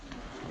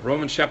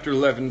Romans chapter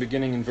 11,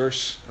 beginning in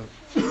verse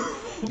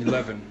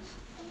 11.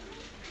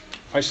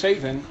 I say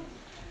then,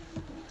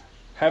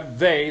 have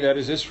they, that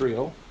is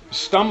Israel,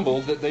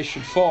 stumbled that they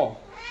should fall?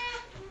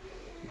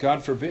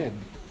 God forbid.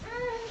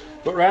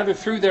 But rather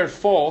through their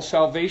fall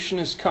salvation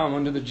is come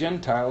unto the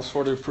Gentiles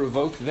for to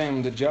provoke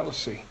them to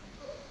jealousy.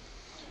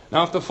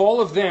 Now if the fall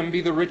of them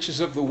be the riches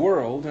of the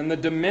world, and the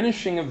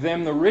diminishing of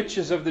them the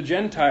riches of the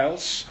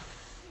Gentiles,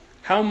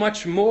 how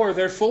much more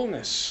their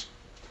fullness?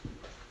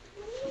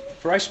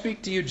 For I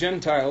speak to you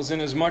Gentiles,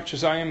 inasmuch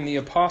as I am the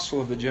apostle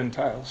of the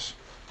Gentiles.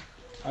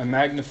 I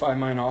magnify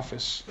mine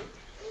office.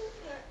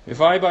 If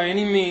by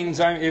any means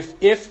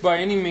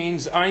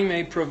I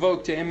may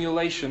provoke to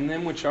emulation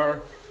them which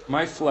are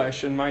my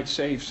flesh, and might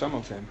save some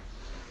of them.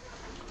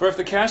 For if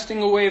the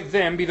casting away of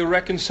them be the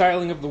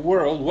reconciling of the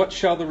world, what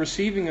shall the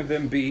receiving of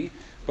them be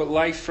but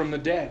life from the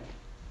dead?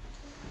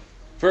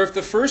 For if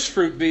the first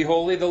fruit be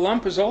holy, the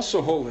lump is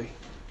also holy.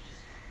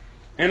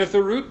 And if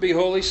the root be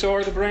holy, so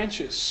are the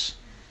branches.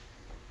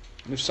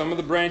 And if some of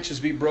the branches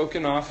be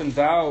broken off, and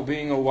thou,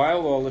 being a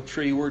wild olive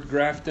tree, wert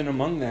grafted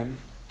among them,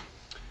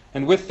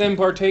 and with them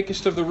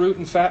partakest of the root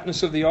and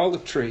fatness of the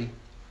olive tree,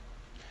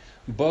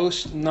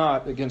 boast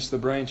not against the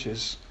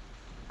branches.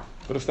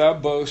 But if thou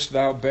boast,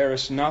 thou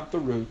bearest not the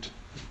root,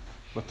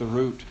 but the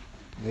root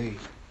thee.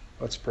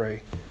 Let's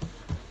pray.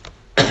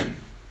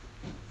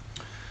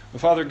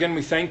 Father, again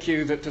we thank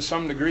you that to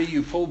some degree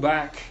you pull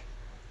back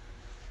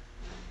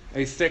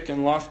a thick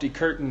and lofty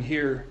curtain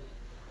here,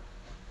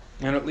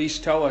 and at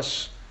least tell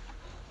us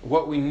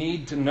what we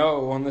need to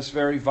know on this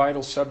very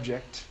vital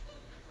subject.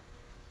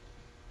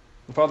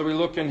 And Father, we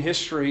look in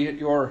history at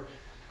your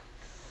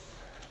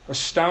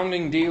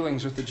astounding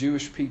dealings with the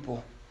Jewish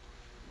people.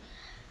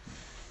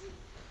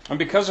 And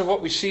because of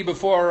what we see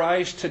before our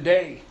eyes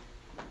today,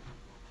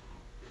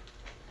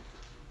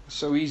 it's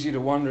so easy to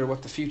wonder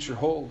what the future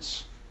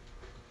holds.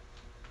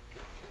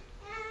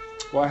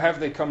 Why have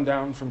they come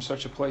down from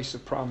such a place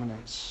of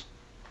prominence?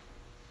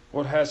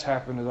 What has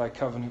happened to thy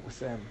covenant with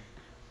them?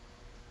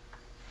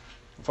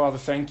 Father,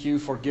 thank you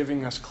for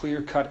giving us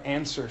clear-cut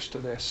answers to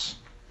this.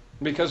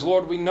 Because,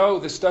 Lord, we know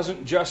this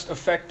doesn't just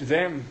affect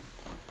them.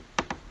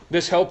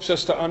 This helps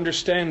us to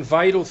understand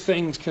vital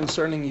things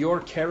concerning your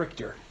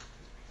character,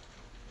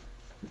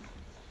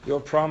 your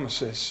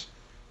promises,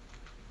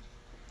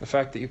 the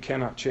fact that you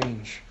cannot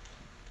change.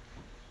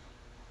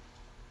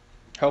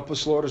 Help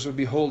us, Lord, as we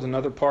behold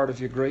another part of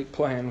your great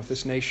plan with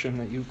this nation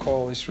that you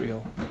call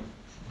Israel.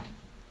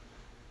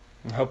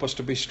 And help us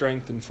to be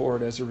strengthened for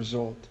it as a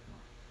result.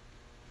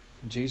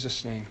 In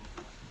Jesus' name,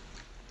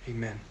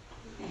 amen.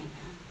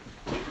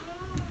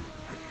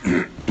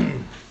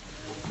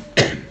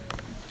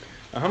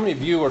 Now, how many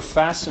of you are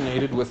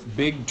fascinated with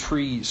big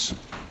trees?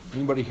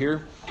 Anybody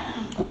here?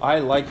 I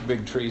like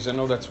big trees. I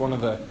know that's one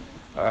of the,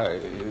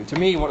 to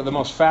me, one of the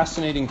most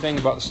fascinating things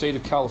about the state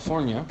of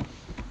California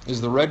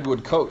is the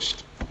Redwood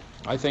Coast.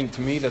 I think,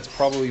 to me, that's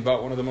probably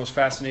about one of the most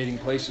fascinating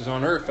places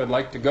on earth. I'd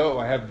like to go.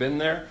 I have been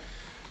there.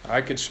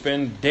 I could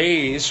spend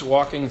days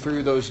walking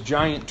through those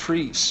giant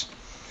trees.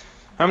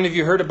 How many of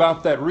you heard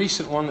about that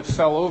recent one that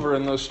fell over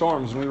in those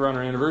storms when we were on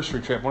our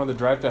anniversary trip? One of the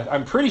drive.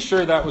 I'm pretty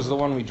sure that was the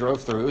one we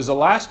drove through. It was the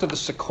last of the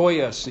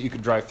sequoias that you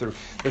could drive through.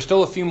 There's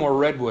still a few more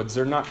redwoods.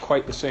 They're not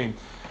quite the same.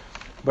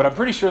 But I'm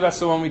pretty sure that's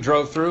the one we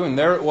drove through. And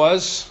there it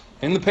was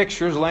in the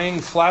pictures, laying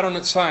flat on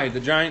its side. The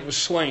giant was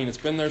slain. It's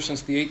been there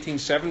since the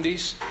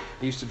 1870s.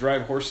 They used to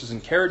drive horses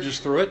and carriages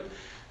through it.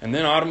 And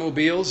then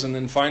automobiles. And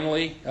then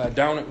finally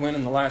down it went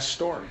in the last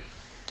storm.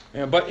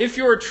 But if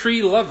you're a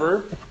tree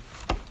lover,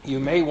 you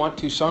may want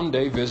to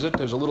someday visit.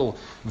 There's a little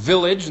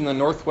village in the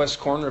northwest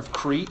corner of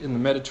Crete in the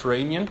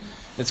Mediterranean.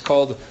 It's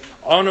called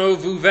Ono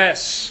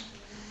Vouves.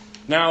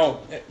 Now,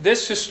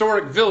 this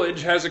historic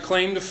village has a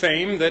claim to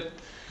fame that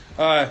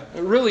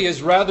really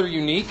is rather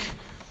unique.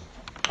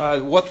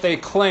 What they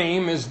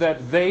claim is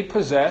that they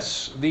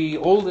possess the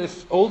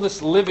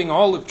oldest living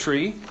olive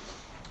tree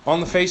on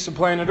the face of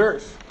planet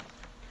Earth.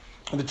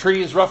 The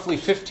tree is roughly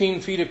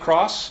 15 feet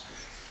across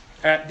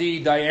at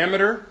the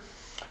diameter.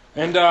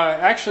 And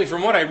actually,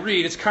 from what I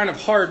read, it's kind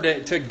of hard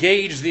to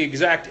gauge the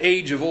exact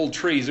age of old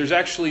trees. There's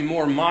actually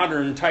more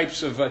modern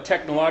types of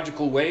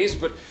technological ways,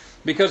 but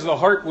because the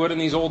heartwood in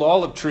these old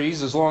olive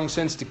trees is long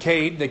since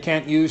decayed, they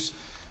can't use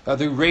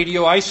the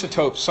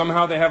radioisotopes.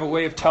 Somehow they have a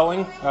way of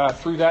telling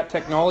through that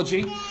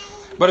technology.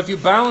 But if you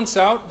balance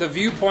out the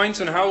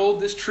viewpoints on how old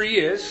this tree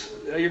is,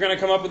 you're going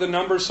to come up with a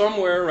number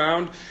somewhere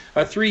around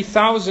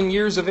 3,000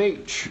 years of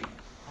age.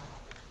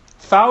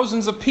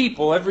 Thousands of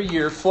people every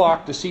year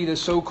flock to see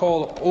this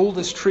so-called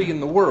oldest tree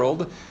in the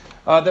world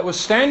that was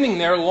standing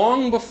there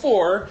long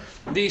before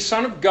the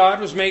Son of God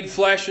was made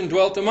flesh and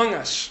dwelt among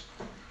us.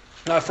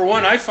 For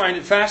one, I find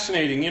it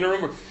fascinating.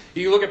 Remember,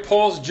 you look at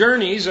Paul's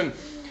journeys, and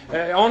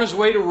on his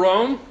way to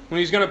Rome, when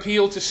he's going to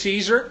appeal to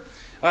Caesar,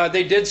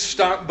 they did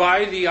stop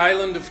by the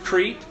island of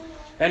Crete.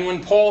 And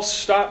when Paul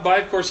stopped by,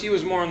 of course, he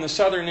was more on the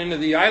southern end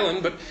of the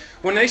island, but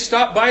when they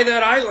stopped by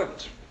that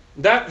island,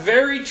 that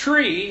very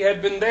tree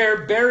had been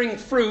there bearing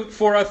fruit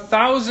for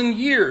 1,000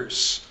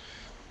 years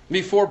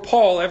before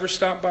Paul ever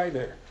stopped by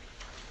there.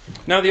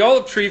 Now, the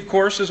olive tree, of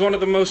course, is one of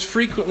the most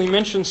frequently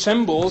mentioned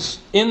symbols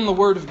in the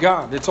Word of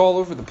God. It's all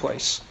over the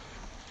place.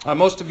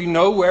 Most of you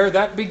know where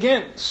that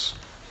begins.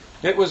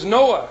 It was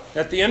Noah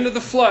at the end of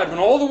the flood. When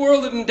all the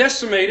world had been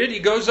decimated, he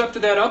goes up to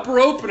that upper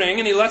opening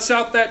and he lets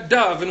out that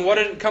dove. And what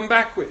did it come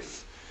back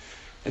with?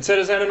 It said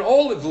it had an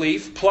olive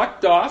leaf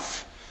plucked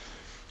off,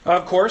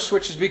 of course,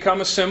 which has become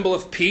a symbol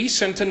of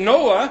peace. And to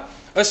Noah,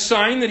 a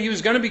sign that he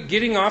was going to be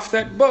getting off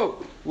that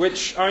boat,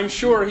 which I'm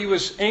sure he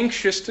was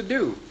anxious to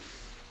do.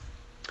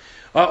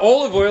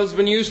 Olive oil has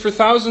been used for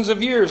thousands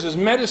of years as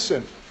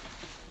medicine.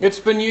 It's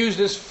been used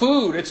as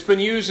food. It's been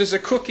used as a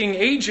cooking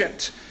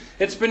agent.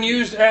 It's been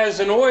used as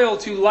an oil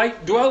to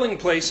light dwelling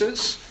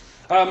places.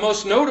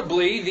 Most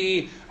notably,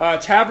 the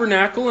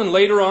tabernacle and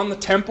later on the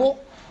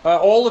temple.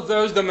 All of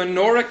those, the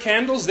menorah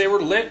candles, they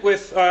were lit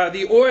with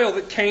the oil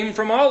that came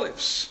from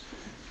olives.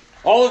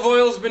 Olive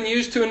oil has been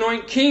used to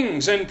anoint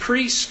kings and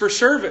priests for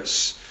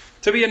service.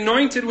 To be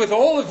anointed with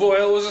olive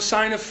oil was a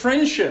sign of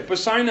friendship, a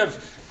sign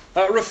of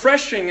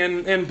refreshing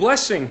and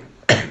blessing.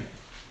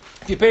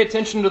 If you pay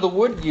attention to the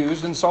wood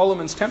used in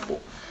Solomon's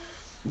temple,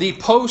 the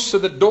posts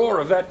of the door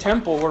of that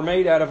temple were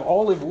made out of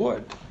olive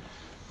wood.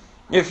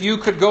 If you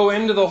could go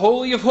into the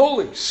Holy of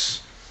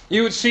Holies,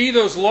 you would see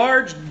those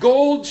large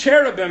gold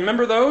cherubim.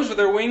 Remember those with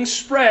their wings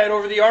spread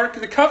over the Ark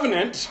of the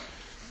Covenant?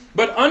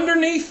 But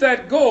underneath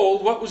that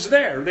gold, what was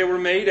there? They were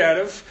made out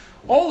of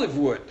olive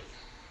wood.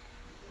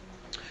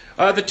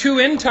 The two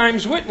end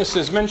times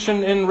witnesses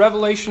mentioned in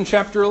Revelation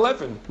chapter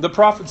 11. The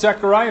prophet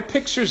Zechariah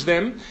pictures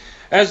them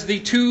as the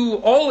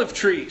two olive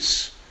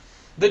trees.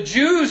 The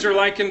Jews are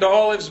likened to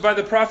olives by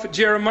the prophet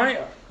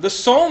Jeremiah. The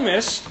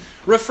psalmist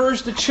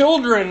refers to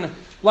children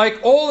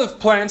like olive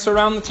plants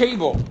around the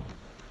table,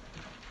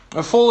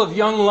 full of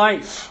young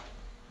life,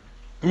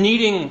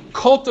 needing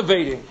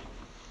cultivating.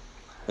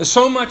 There's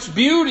so much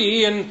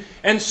beauty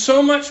and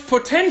so much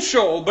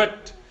potential,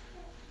 but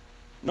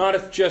not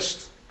if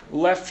just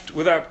left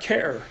without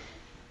care.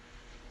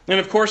 And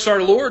of course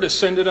our Lord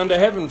ascended unto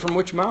heaven, from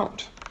which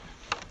mount?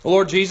 The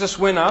Lord Jesus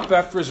went up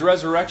after His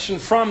resurrection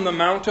from the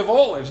Mount of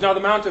Olives. Now the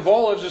Mount of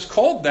Olives is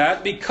called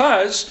that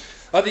because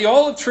of the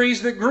olive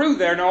trees that grew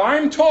there. Now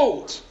I'm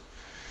told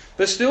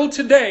that still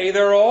today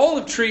there are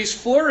olive trees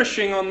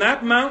flourishing on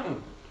that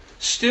mountain,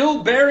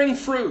 still bearing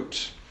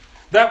fruit,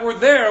 that were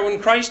there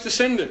when Christ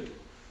ascended.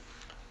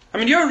 I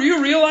mean,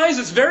 you realize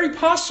it's very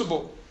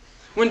possible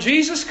when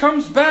Jesus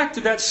comes back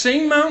to that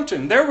same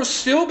mountain, there will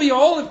still be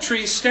olive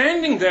trees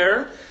standing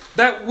there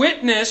that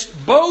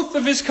witnessed both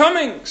of His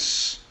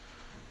comings.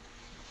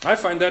 I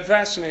find that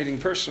fascinating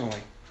personally.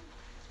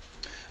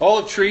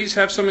 Olive trees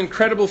have some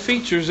incredible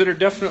features that are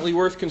definitely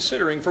worth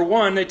considering. For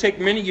one, they take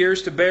many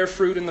years to bear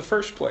fruit in the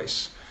first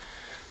place.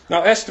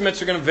 Now,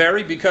 estimates are going to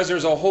vary because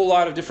there's a whole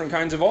lot of different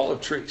kinds of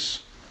olive trees.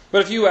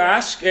 But if you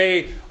ask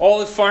an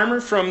olive farmer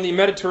from the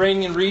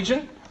Mediterranean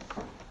region,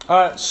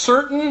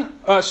 certain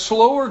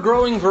slower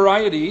growing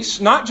varieties,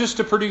 not just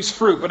to produce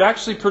fruit, but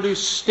actually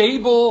produce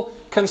stable,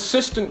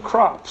 consistent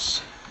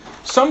crops.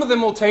 Some of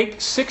them will take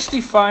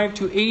 65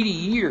 to 80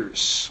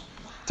 years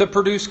to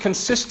produce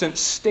consistent,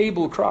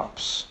 stable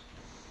crops.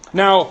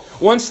 Now,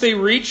 once they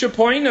reach a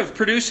point of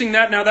producing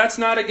that, now that's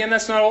not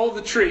all of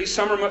the trees.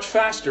 Some are much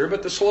faster,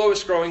 but the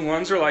slowest growing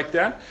ones are like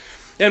that.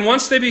 And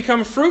once they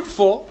become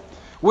fruitful,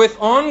 with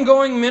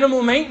ongoing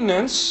minimal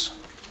maintenance,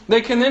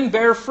 they can then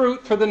bear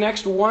fruit for the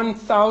next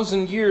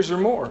 1,000 years or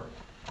more.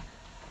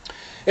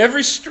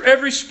 Every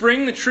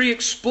spring, the tree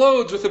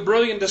explodes with a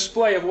brilliant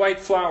display of white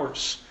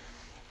flowers.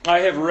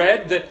 I have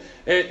read that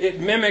it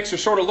mimics or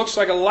sort of looks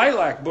like a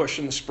lilac bush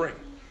in the spring.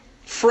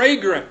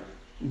 Fragrant,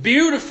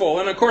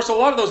 beautiful, and of course a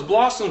lot of those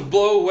blossoms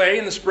blow away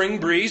in the spring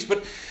breeze,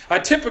 but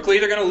typically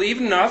they're going to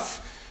leave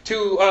enough to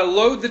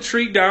load the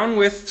tree down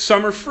with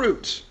summer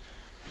fruit.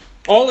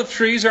 Olive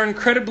trees are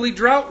incredibly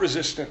drought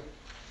resistant.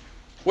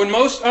 When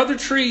most other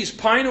trees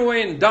pine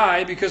away and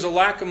die because of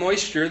lack of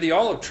moisture, the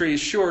olive tree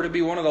is sure to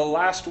be one of the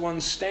last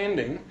ones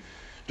standing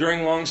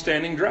during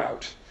long-standing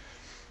drought.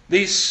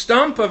 The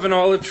stump of an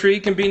olive tree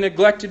can be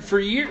neglected for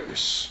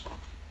years.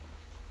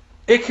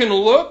 It can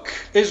look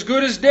as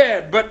good as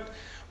dead, but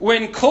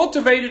when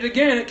cultivated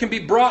again, it can be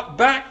brought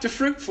back to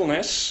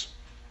fruitfulness.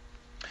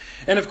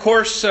 And of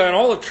course, an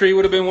olive tree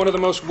would have been one of the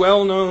most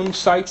well-known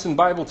sites in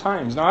Bible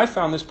times. Now, I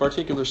found this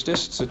particular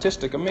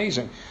statistic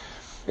amazing.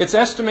 It's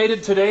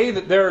estimated today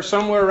that there are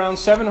somewhere around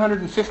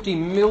 750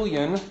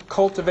 million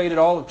cultivated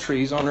olive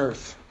trees on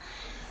earth.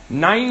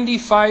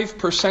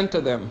 95%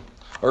 of them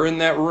are in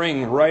that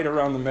ring right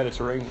around the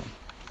Mediterranean.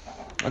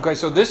 Okay,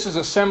 so this is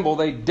a symbol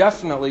they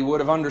definitely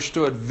would have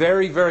understood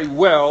very, very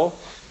well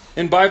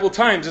in Bible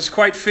times. It's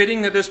quite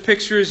fitting that this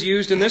picture is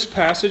used in this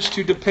passage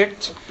to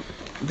depict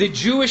the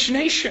Jewish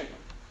nation.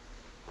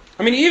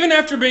 I mean, even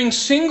after being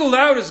singled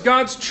out as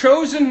God's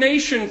chosen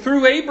nation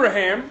through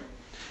Abraham,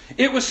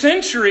 it was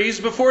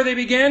centuries before they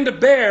began to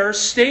bear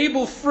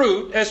stable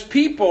fruit as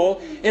people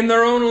in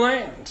their own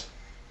land.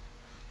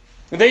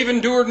 They've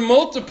endured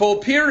multiple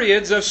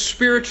periods of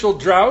spiritual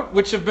drought,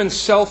 which have been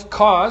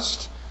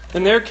self-caused,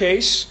 in their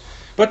case,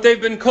 But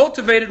they've been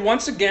cultivated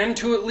once again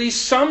to at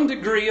least some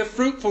degree of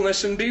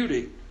fruitfulness and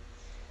beauty.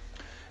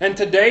 And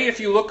today, if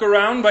you look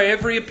around, by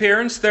every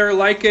appearance, they're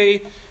like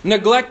a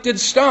neglected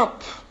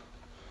stump.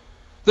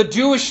 The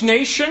Jewish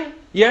nation,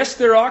 yes,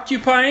 they're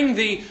occupying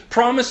the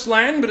promised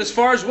land, but as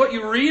far as what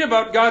you read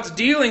about God's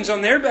dealings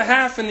on their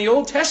behalf in the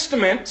Old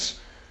Testament,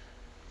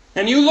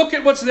 and you look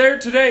at what's there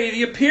today,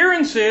 the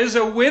appearance is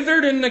a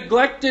withered and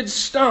neglected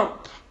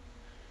stump.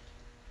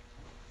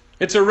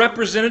 It's a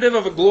representative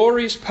of a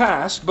glorious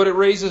past, but it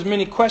raises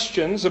many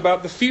questions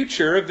about the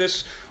future of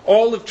this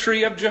olive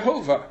tree of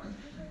Jehovah.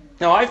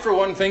 Now, I, for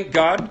one, thank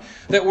God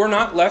that we're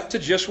not left to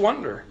just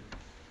wonder.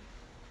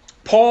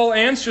 Paul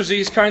answers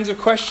these kinds of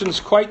questions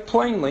quite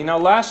plainly. Now,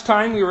 last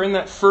time we were in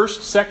that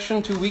first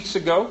section 2 weeks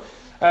ago,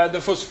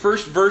 those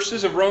first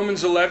verses of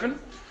Romans 11.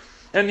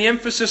 And the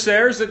emphasis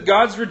there is that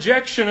God's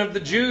rejection of the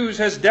Jews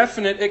has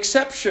definite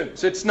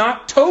exceptions. It's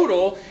not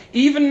total,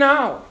 even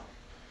now.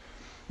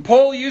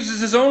 Paul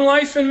uses his own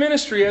life and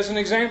ministry as an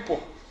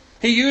example.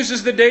 He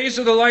uses the days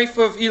of the life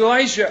of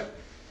Elijah.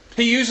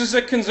 He uses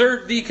the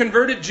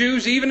converted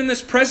Jews even in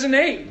this present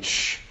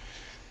age.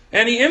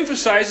 And he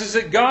emphasizes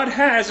that God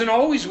has and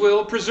always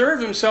will preserve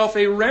himself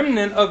a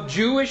remnant of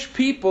Jewish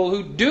people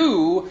who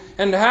do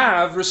and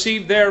have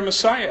received their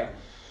Messiah.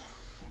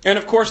 And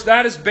of course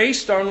that is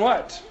based on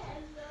what?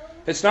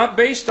 It's not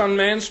based on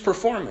man's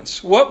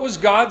performance. What was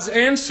God's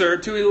answer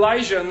to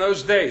Elijah in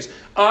those days?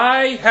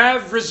 I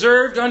have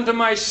reserved unto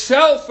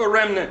myself a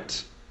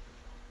remnant.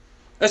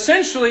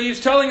 Essentially, he's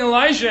telling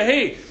Elijah,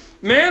 hey,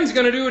 man's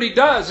going to do what he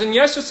does. And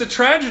yes, it's a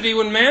tragedy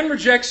when man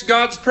rejects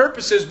God's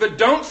purposes, but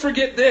don't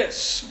forget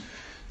this.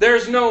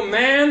 There's no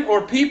man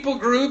or people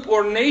group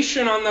or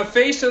nation on the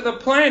face of the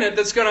planet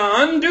that's going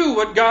to undo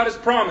what God has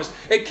promised.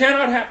 It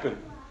cannot happen.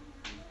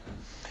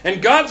 And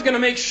God's going to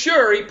make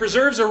sure He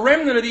preserves a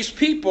remnant of these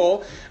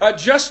people,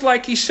 just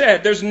like He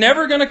said. There's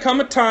never going to come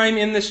a time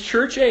in this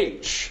church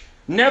age,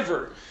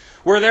 never,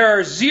 where there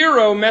are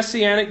zero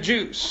Messianic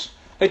Jews.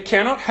 It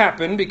cannot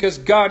happen because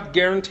God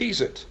guarantees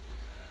it.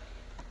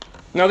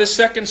 Now this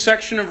second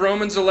section of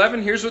Romans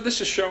 11, here's what this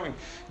is showing.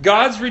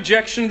 God's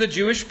rejection of the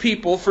Jewish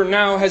people for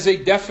now has a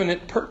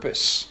definite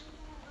purpose.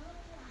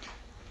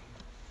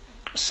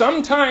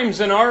 Sometimes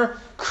in our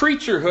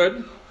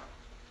creaturehood,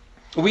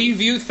 we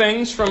view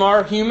things from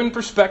our human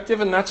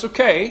perspective, and that's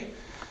okay.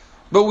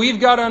 But we've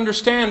got to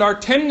understand our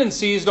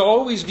tendency is to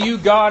always view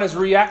God as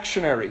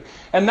reactionary.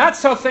 And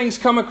that's how things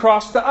come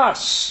across to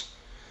us.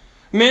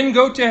 Men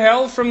go to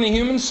hell from the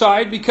human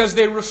side because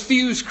they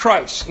refuse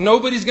Christ.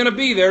 Nobody's going to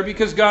be there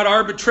because God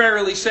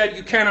arbitrarily said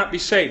you cannot be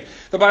saved.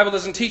 The Bible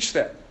doesn't teach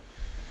that.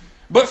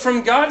 But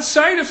from God's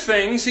side of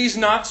things, He's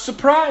not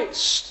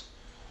surprised.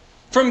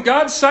 From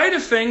God's side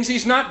of things,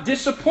 He's not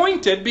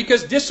disappointed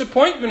because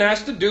disappointment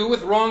has to do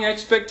with wrong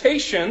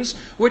expectations,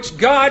 which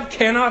God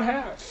cannot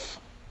have.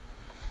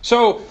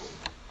 So,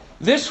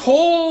 this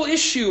whole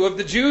issue of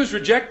the Jews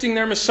rejecting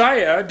their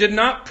Messiah did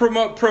not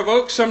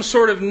provoke some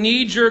sort of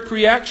knee-jerk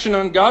reaction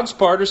on God's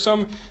part or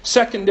some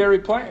secondary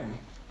plan.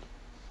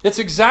 It's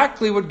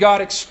exactly what God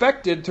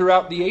expected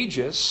throughout the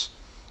ages,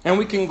 and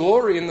we can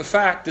glory in the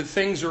fact that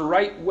things are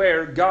right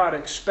where God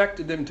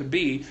expected them to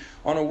be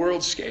on a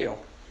world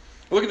scale.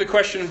 Look at the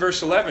question in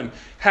verse 11.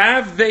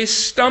 Have they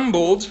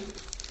stumbled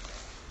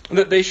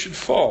that they should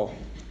fall?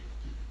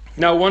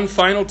 Now, one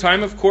final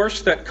time, of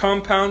course, that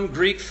compound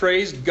Greek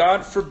phrase,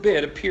 God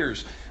forbid,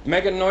 appears.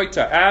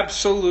 Meganoita,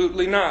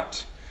 absolutely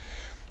not.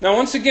 Now,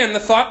 once again, the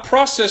thought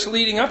process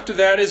leading up to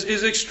that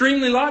is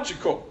extremely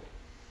logical.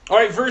 All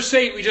right, verse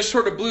 8, we just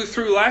sort of blew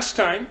through last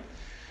time.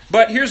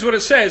 But here's what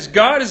it says.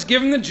 God has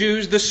given the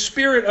Jews the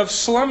spirit of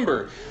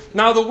slumber.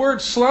 Now, the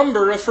word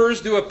slumber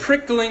refers to a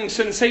prickling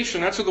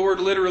sensation. That's what the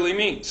word literally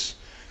means.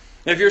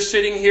 If you're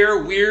sitting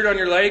here weird on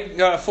your leg,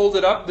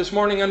 folded up this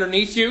morning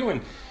underneath you,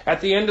 and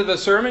at the end of the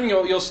sermon,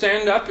 you'll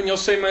stand up and you'll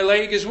say, my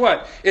leg is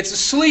what? It's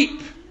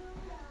asleep.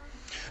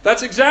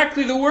 That's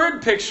exactly the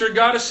word picture.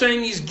 God is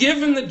saying He's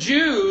given the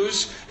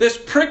Jews this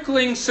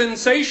prickling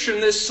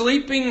sensation, this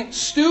sleeping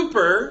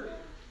stupor.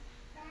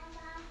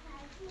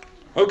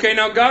 Okay,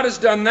 now God has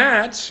done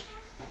that.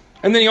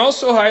 And then He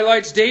also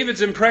highlights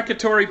David's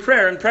imprecatory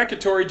prayer.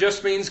 Imprecatory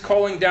just means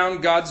calling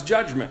down God's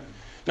judgment.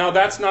 Now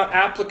that's not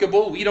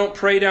applicable. We don't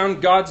pray down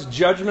God's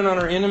judgment on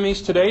our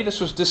enemies today. This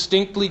was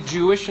distinctly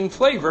Jewish in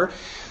flavor.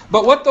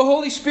 But what the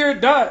Holy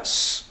Spirit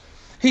does,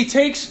 He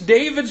takes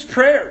David's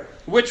prayer,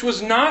 which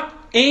was not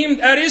aimed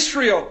at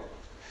Israel,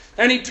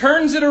 and He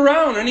turns it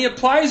around and He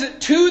applies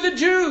it to the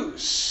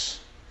Jews.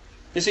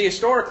 You see,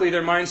 historically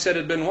their mindset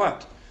had been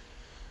what?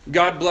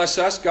 God bless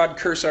us, God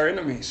curse our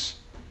enemies.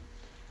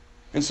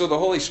 And so the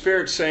Holy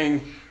Spirit's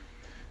saying,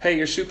 hey,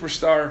 your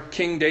superstar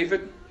King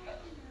David,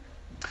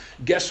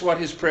 guess what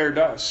his prayer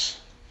does?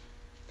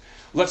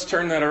 Let's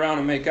turn that around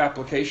and make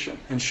application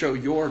and show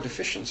your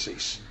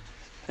deficiencies.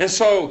 And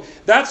so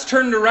that's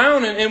turned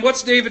around, and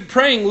what's David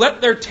praying?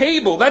 Let their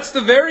table, that's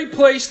the very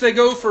place they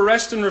go for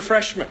rest and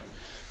refreshment.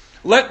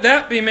 Let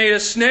that be made a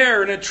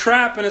snare and a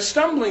trap and a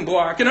stumbling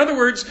block. In other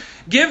words,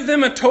 give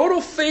them a total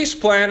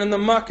faceplant in the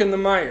muck and the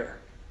mire.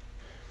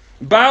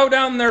 Bow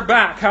down their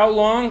back. How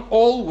long?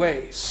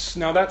 Always.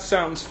 Now that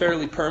sounds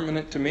fairly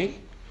permanent to me.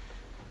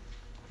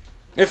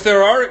 If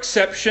there are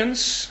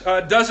exceptions,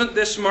 doesn't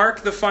this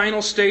mark the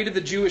final state of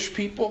the Jewish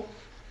people?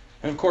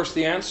 And of course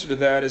the answer to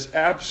that is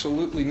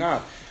absolutely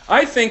not.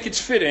 I think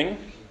it's fitting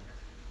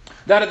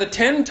that of the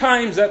 10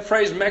 times that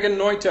phrase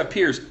meganoita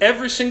appears,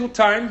 every single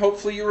time,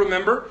 hopefully you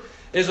remember,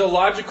 is a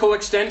logical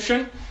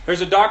extension.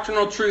 There's a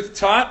doctrinal truth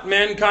taught.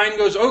 Mankind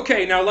goes,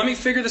 okay, now let me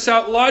figure this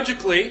out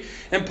logically.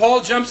 And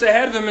Paul jumps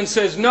ahead of him and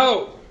says,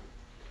 no.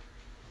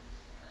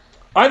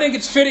 I think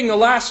it's fitting the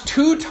last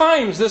 2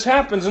 times this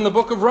happens in the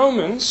book of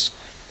Romans.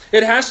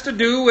 It has to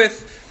do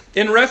with,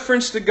 in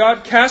reference to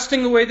God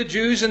casting away the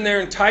Jews in their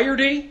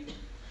entirety,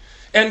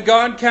 and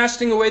God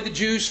casting away the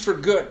Jews for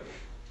good.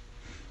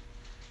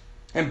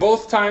 And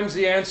both times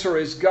the answer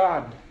is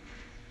God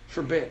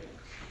forbid.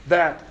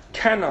 That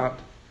cannot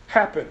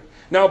happen.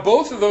 Now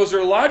both of those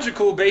are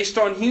logical based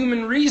on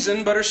human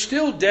reason, but are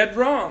still dead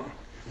wrong.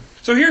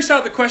 So here's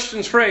how the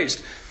question's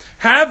phrased.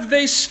 Have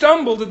they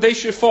stumbled that they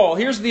should fall?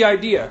 Here's the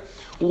idea.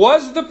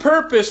 Was the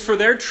purpose for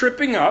their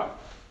tripping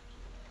up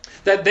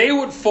that they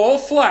would fall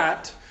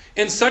flat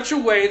in such a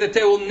way that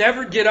they will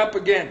never get up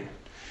again?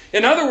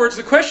 In other words,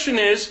 the question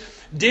is,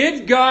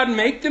 did God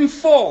make them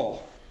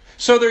fall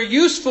so their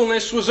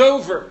usefulness was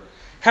over?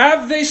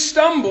 Have they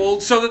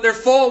stumbled so that their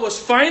fall was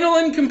final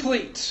and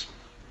complete?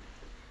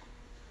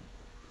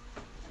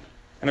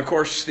 And of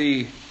course,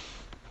 the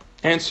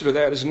answer to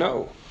that is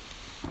no.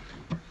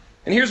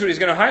 And here's what he's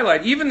going to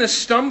highlight. Even the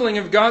stumbling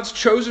of God's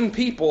chosen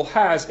people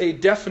has a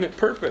definite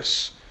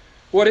purpose.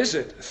 What is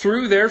it?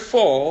 Through their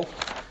fall,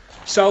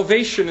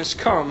 salvation has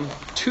come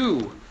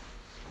to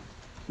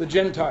the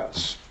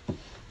Gentiles.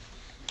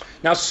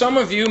 Now, some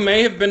of you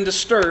may have been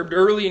disturbed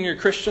early in your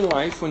Christian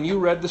life when you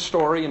read the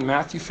story in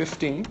Matthew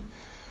 15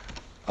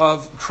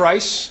 of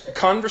Christ's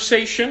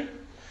conversation.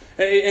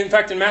 In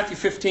fact, in Matthew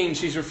 15,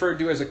 she's referred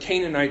to as a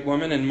Canaanite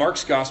woman. In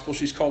Mark's Gospel,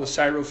 she's called a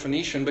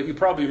Syrophoenician, but you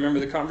probably remember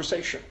the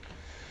conversation.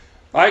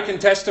 I can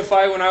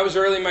testify when I was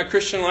early in my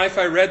Christian life,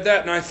 I read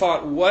that and I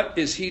thought, what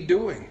is he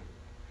doing?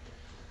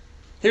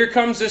 Here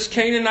comes this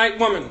Canaanite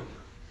woman.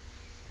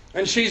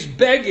 And she's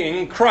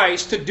begging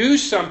Christ to do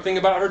something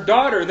about her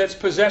daughter that's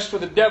possessed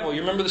with a devil.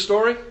 You remember the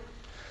story?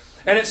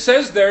 And it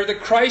says there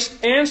that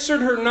Christ answered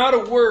her not a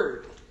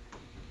word.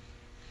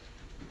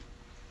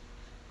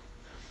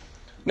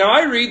 Now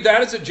I read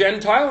that as a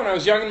Gentile when I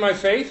was young in my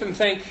faith and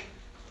think,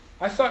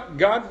 I thought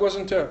God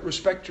wasn't a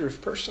respecter of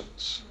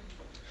persons.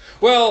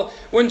 Well,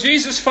 when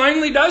Jesus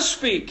finally does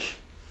speak,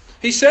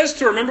 he says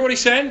to her, remember what he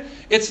said?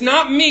 It's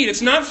not meet,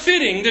 it's not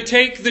fitting to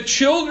take the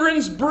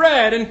children's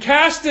bread and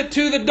cast it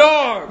to the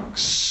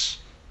dogs.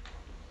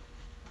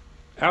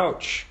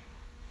 Ouch.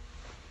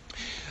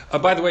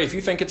 By the way, if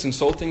you think it's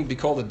insulting to be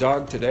called a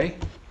dog today,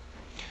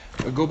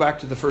 go back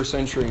to the 1st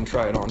century and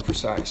try it on for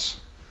size.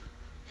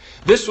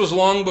 This was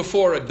long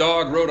before a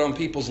dog rode on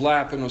people's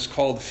lap and was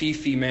called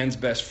Fifi, man's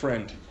best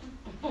friend.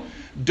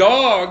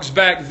 Dogs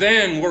back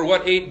then were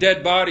what ate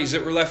dead bodies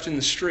that were left in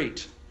the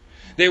street.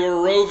 They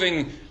were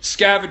roving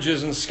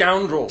scavengers and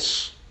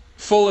scoundrels,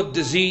 full of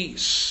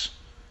disease.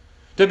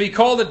 To be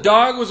called a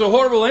dog was a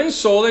horrible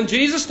insult, and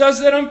Jesus does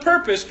that on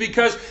purpose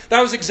because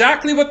that was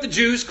exactly what the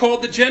Jews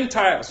called the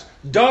Gentiles.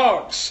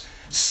 Dogs,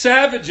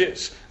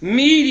 savages,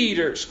 meat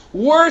eaters,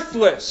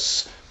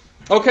 worthless.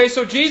 Okay,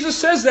 so Jesus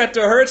says that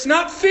to her. It's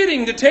not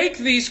fitting to take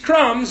these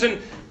crumbs and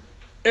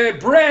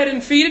bread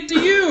and feed it to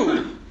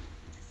you.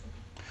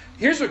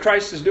 Here's what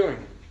Christ is doing.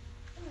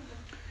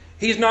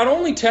 He's not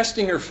only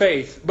testing her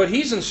faith, but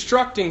he's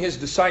instructing his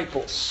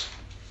disciples.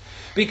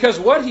 Because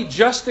what he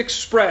just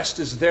expressed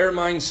is their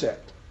mindset.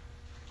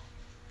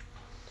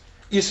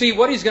 You see,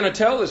 what he's going to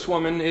tell this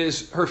woman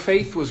is her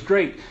faith was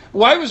great.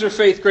 Why was her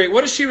faith great?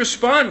 What does she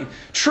respond?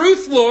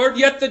 Truth, Lord,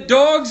 yet the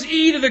dogs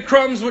eat of the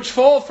crumbs which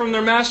fall from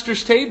their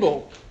master's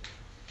table.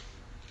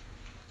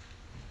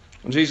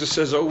 And Jesus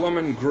says, O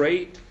woman,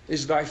 great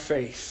is thy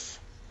faith.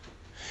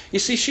 You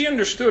see, she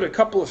understood a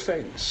couple of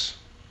things.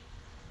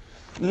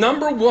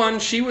 Number one,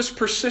 she was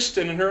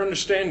persistent in her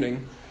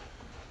understanding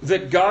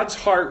that God's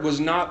heart was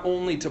not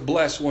only to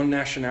bless one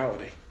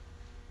nationality.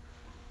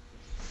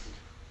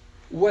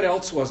 What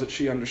else was it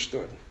she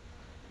understood?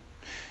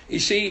 You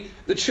see,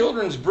 the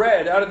children's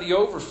bread, out of the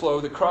overflow,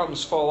 the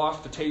crumbs fall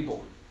off the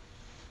table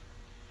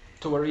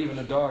to where even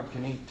a dog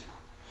can eat.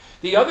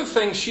 The other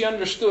thing she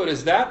understood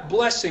is that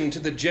blessing to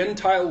the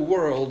Gentile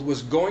world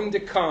was going to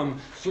come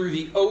through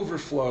the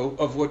overflow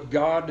of what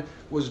God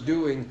was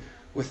doing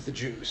with the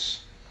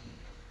Jews.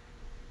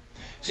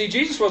 See,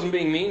 Jesus wasn't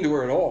being mean to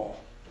her at all.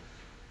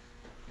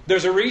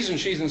 There's a reason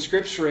she's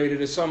inscripturated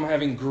as some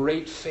having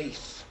great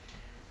faith.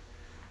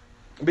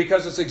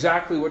 Because it's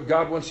exactly what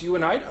God wants you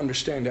and I to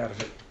understand out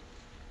of it.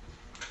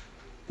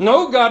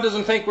 No, God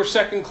doesn't think we're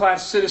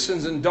second-class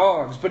citizens and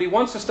dogs, but He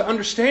wants us to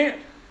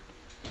understand.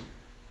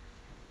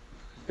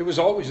 It was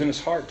always in His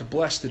heart to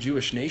bless the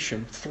Jewish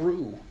nation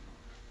through,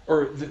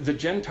 or the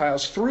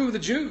Gentiles through the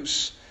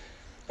Jews.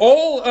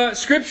 All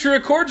Scripture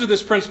accords with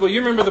this principle.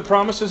 You remember the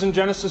promises in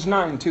Genesis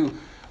 9 to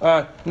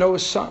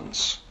Noah's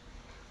sons.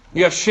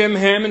 You have Shem,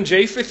 Ham, and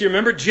Japheth. You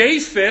remember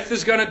Japheth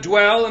is going to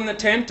dwell in the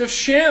tent of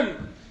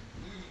Shem.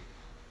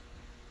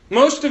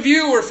 Most of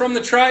you are from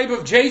the tribe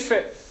of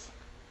Japheth.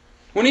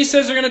 When he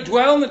says they're going to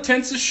dwell in the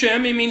tents of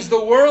Shem, he means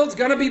the world's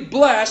going to be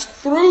blessed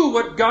through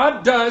what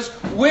God does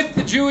with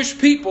the Jewish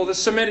people, the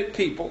Semitic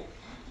people.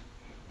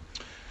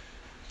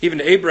 Even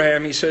to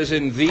Abraham, he says,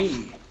 in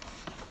thee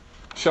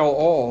shall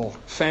all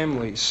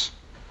families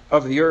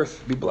of the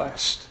earth be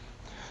blessed.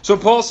 So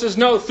Paul says,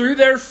 no, through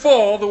their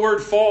fall, the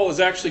word fall is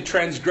actually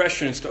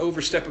transgression. It's to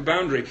overstep a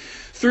boundary.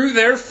 Through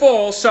their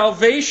fall,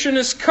 salvation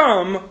has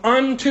come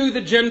unto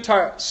the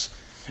Gentiles.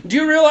 Do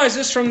you realize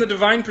this from the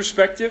divine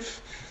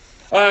perspective?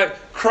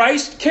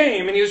 Christ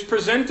came and he was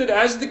presented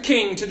as the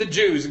king to the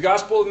Jews. The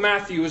Gospel of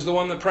Matthew is the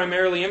one that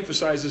primarily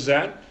emphasizes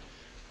that.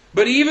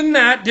 But even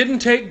that didn't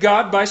take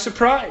God by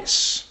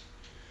surprise.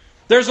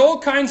 There's all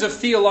kinds of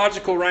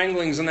theological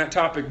wranglings on that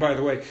topic, by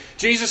the way.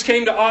 Jesus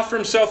came to offer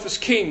himself as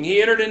king.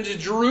 He entered into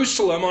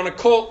Jerusalem on a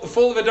colt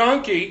full of a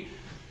donkey.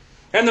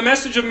 And the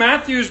message of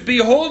Matthew is,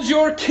 behold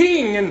your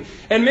king.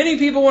 And many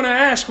people want to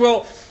ask,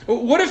 well,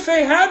 what if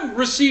they had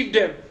received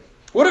him?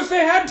 What if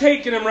they had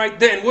taken him right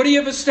then? Would he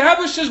have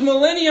established his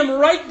millennium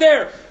right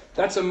there?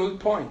 That's a moot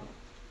point.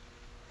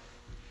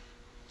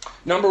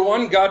 Number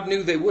one, God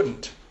knew they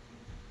wouldn't.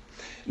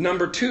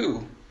 Number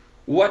two,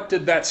 what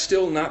did that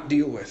still not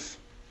deal with?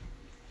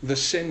 The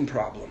sin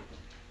problem.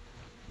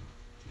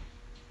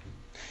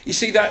 You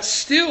see, that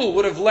still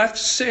would have left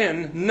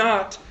sin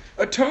not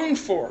atoned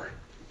for.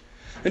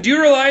 And do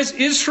you realize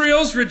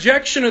Israel's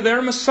rejection of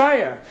their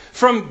Messiah,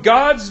 from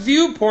God's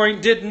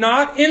viewpoint, did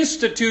not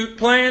institute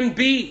plan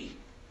B?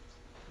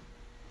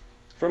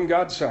 From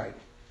God's side.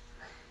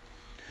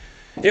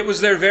 It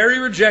was their very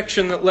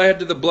rejection that led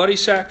to the bloody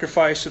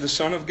sacrifice of the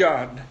Son of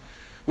God,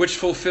 which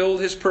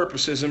fulfilled his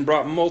purposes and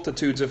brought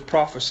multitudes of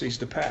prophecies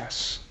to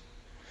pass.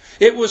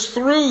 It was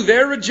through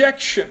their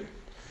rejection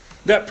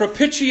that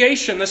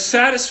propitiation, the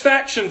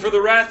satisfaction for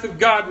the wrath of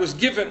God, was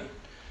given.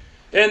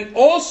 And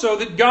also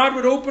that God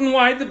would open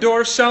wide the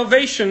door of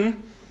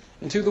salvation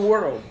into the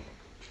world.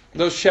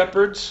 Those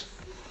shepherds,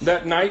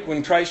 that night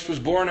when Christ was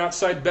born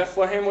outside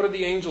Bethlehem, what did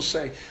the angels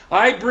say?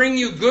 I bring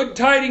you good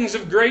tidings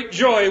of great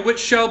joy, which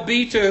shall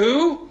be to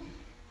who?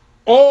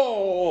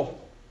 All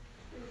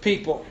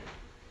people.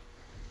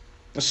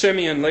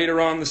 Simeon, later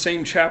on in the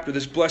same chapter,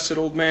 this blessed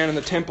old man in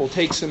the temple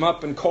takes him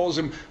up and calls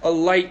him a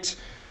light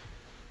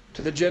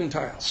to the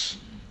Gentiles.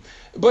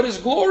 But as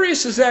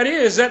glorious as that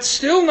is, that's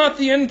still not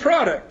the end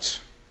product.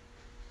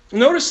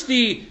 Notice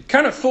the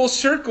kind of full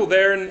circle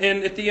there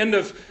at the end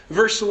of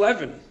verse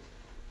 11.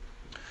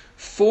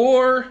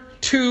 For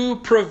to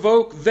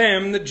provoke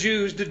them, the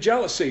Jews, to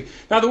jealousy.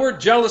 Now the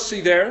word jealousy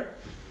there,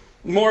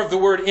 more of the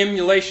word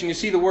emulation. You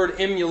see the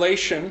word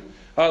emulation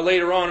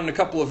later on in a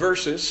couple of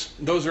verses.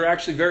 Those are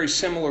actually very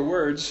similar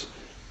words.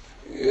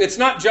 It's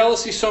not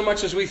jealousy so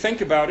much as we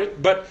think about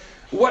it, but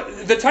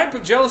what the type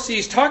of jealousy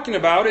he's talking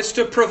about is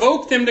to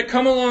provoke them to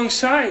come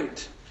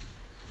alongside.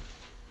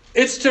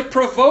 It's to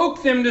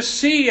provoke them to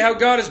see how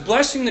God is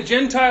blessing the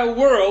Gentile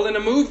world and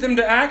to move them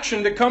to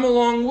action to come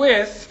along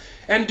with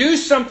and do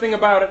something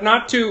about it,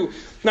 not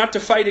to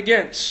fight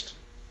against.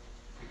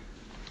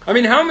 I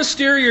mean, how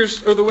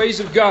mysterious are the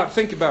ways of God?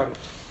 Think about it.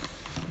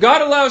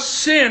 God allows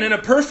sin in a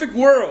perfect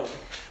world,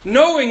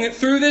 knowing that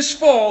through this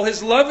fall,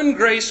 His love and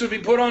grace would be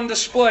put on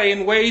display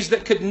in ways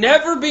that could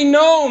never be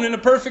known in a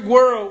perfect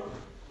world.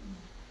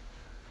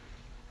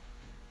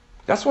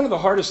 That's one of the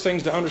hardest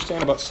things to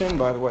understand about sin,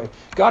 by the way.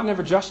 God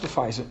never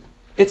justifies it.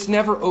 It's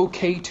never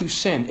okay to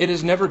sin. It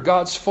is never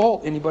God's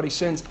fault anybody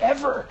sins,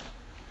 ever.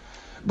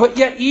 But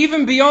yet,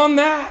 even beyond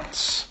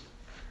that,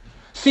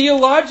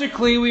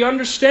 theologically, we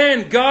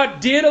understand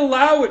God did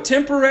allow it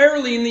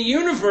temporarily in the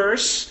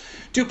universe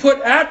to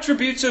put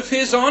attributes of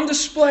His on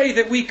display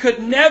that we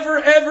could never,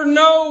 ever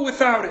know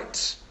without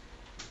it.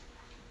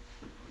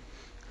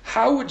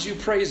 How would you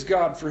praise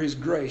God for His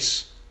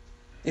grace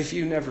if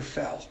you never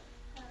fell?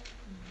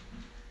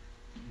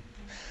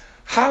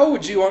 How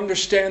would you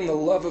understand the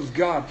love of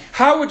God?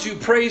 How would you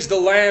praise the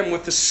Lamb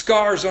with the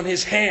scars on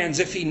His hands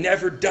if He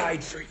never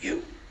died for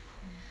you?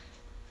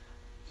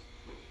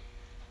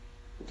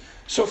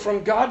 So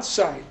from God's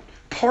side,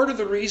 part of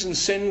the reason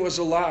sin was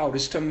allowed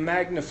is to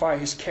magnify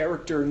His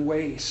character and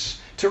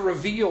ways, to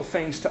reveal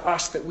things to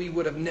us that we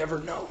would have never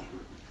known.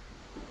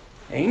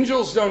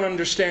 Angels don't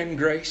understand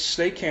grace.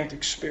 They can't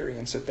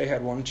experience it. They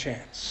had one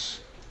chance.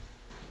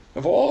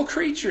 Of all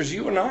creatures,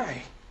 you and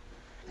I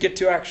get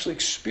to actually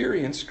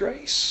experience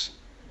grace.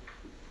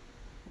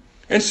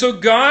 And so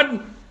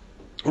God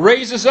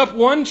raises up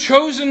one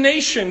chosen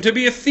nation to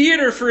be a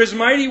theater for His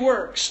mighty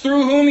works,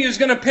 through whom He is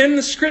going to pen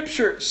the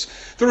Scriptures,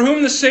 through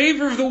whom the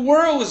Savior of the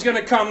world is going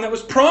to come, that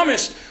was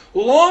promised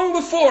long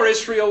before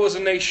Israel was a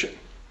nation,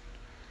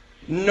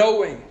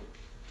 knowing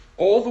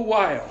all the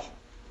while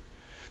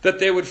that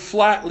they would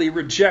flatly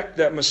reject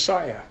that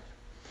Messiah.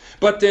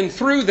 But then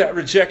through that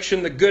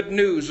rejection, the good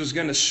news was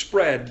going to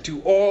spread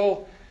to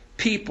all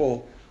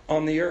people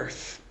on the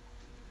earth.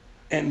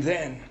 And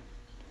then,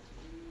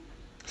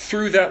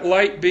 through that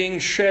light being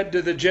shed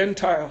to the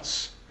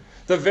Gentiles,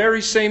 the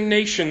very same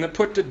nation that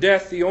put to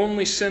death the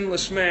only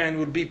sinless man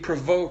would be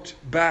provoked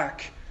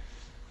back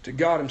to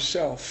God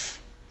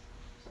Himself.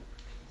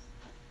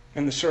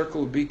 And the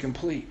circle would be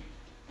complete.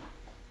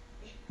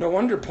 No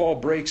wonder Paul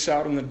breaks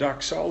out in the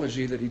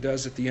doxology that he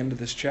does at the end of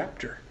this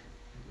chapter.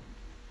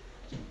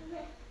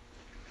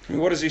 And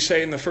what does he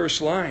say in the first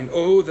line?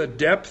 Oh, the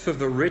depth of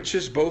the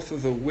riches, both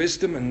of the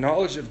wisdom and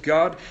knowledge of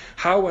God.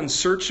 How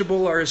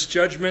unsearchable are His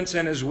judgments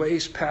and His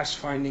ways past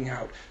finding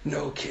out.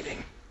 No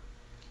kidding.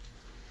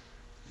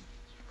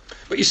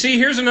 But you see,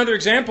 here's another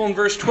example in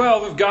verse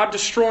 12 of God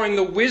destroying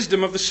the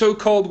wisdom of the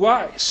so-called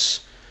wise.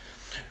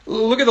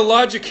 Look at the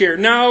logic here.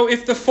 Now,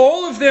 if the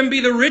fall of them be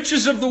the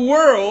riches of the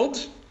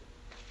world,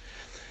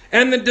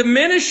 and the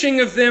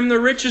diminishing of them the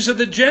riches of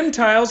the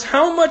Gentiles,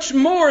 how much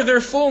more their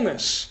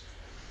fullness?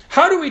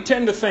 How do we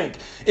tend to think?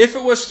 If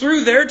it was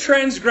through their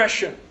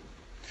transgression,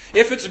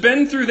 if it's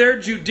been through their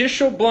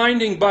judicial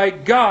blinding by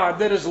God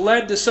that has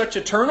led to such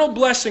eternal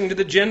blessing to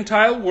the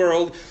Gentile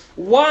world,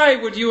 why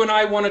would you and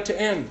I want it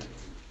to end?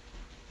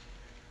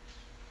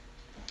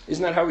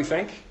 Isn't that how we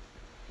think?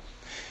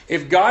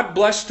 If God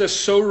blessed us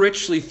so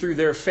richly through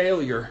their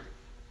failure,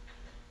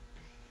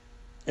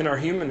 in our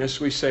humanness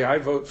we say, I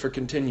vote for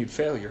continued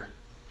failure.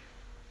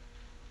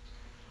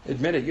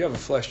 Admit it, you have a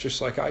flesh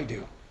just like I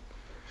do.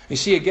 You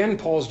see, again,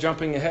 Paul's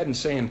jumping ahead and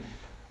saying,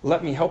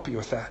 let me help you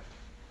with that.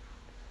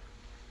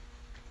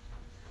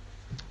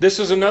 This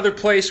is another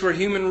place where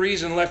human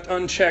reason left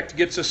unchecked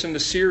gets us into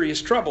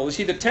serious trouble. You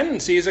see, the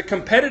tendency is a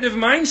competitive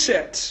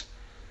mindset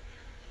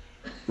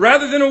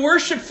rather than a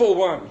worshipful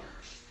one.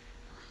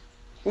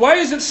 Why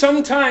is it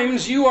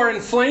sometimes you are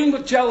inflamed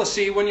with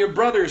jealousy when your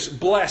brother's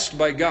blessed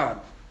by God?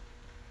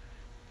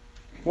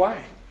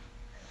 Why?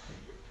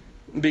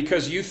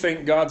 Because you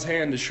think God's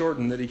hand is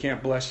shortened that He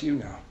can't bless you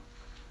now.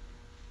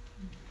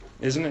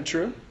 Isn't it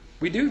true?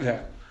 We do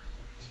that.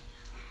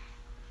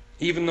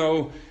 Even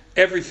though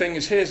everything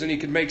is His and He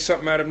could make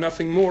something out of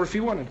nothing more if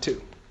He wanted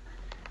to.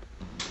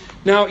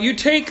 Now, you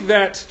take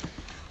that...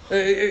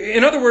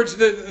 in other words,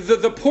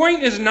 the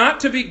point is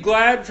not to be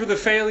glad for the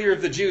failure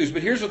of the Jews,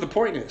 but here's what the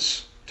point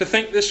is. To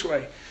think this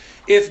way.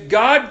 If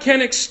God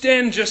can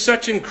extend just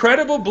such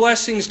incredible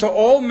blessings to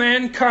all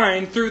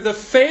mankind through the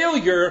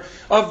failure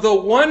of the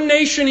one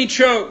nation He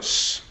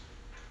chose,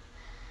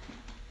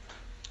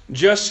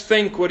 just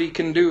think what He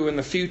can do in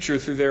the future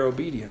through their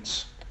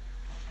obedience.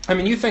 I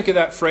mean, you think of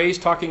that phrase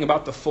talking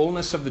about the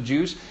fullness of the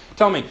Jews.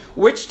 Tell me,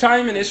 which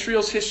time in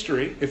Israel's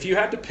history, if you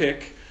had to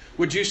pick,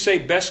 would you say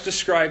best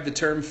described the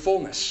term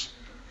fullness?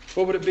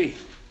 What would it be?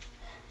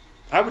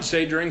 I would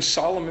say during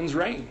Solomon's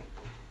reign.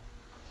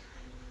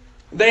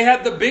 They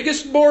had the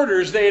biggest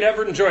borders they had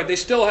ever enjoyed. They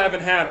still haven't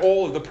had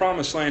all of the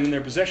promised land in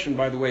their possession,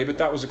 by the way, but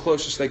that was the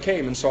closest they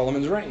came in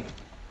Solomon's reign.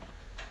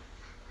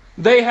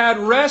 They had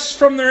rest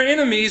from their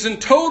enemies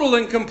and total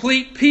and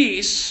complete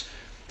peace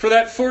for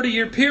that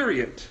 40-year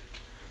period.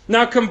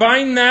 Now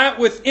combine that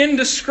with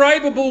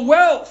indescribable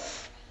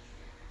wealth.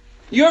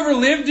 You ever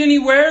lived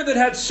anywhere that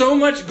had so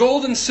much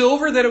gold and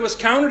silver that it was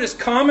counted as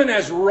common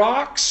as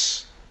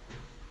rocks?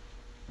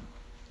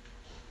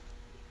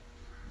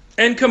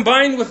 And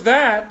combined with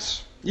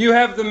that, you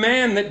have the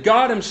man that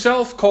God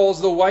Himself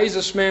calls the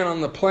wisest man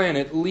on the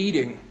planet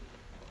leading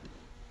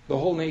the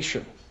whole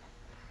nation.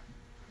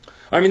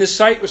 I mean, the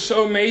sight was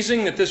so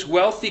amazing that this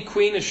wealthy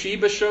Queen of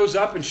Sheba shows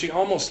up and she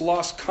almost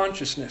lost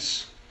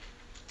consciousness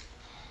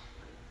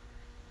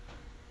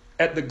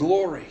at the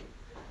glory,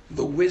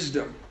 the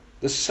wisdom,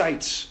 the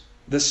sights,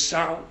 the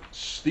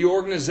sounds, the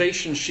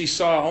organization she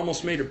saw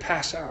almost made her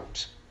pass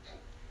out.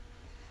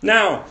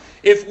 Now,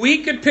 if we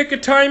could pick a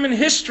time in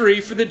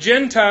history for the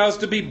Gentiles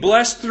to be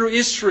blessed through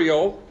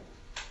Israel,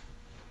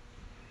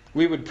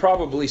 we would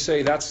probably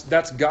say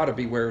that's got to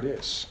be where it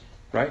is,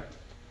 right?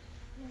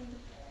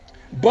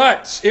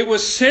 But it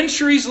was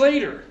centuries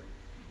later,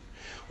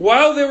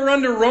 while they were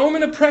under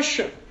Roman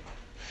oppression,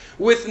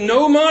 with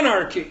no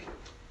monarchy,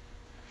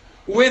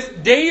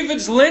 with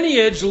David's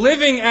lineage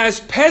living as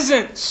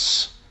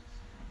peasants.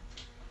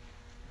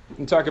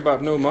 And talk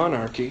about no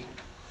monarchy.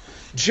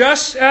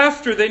 Just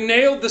after they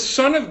nailed the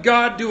Son of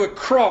God to a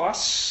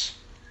cross,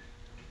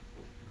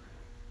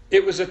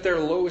 it was at their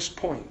lowest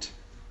point.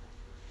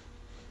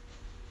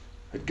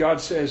 But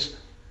God says,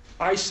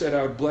 I said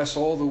I would bless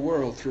all the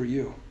world through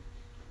you.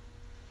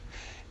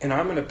 And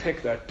I'm going to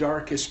pick that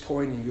darkest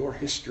point in your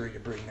history to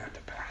bring that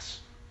to pass.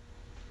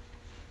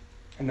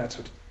 And that's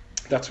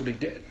what He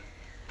did.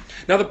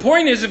 Now the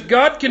point is, if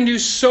God can do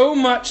so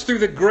much through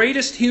the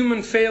greatest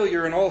human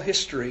failure in all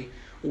history,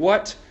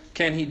 what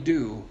can He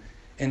do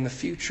in the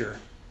future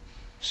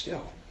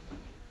still?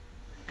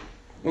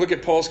 Look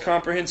at Paul's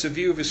comprehensive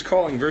view of his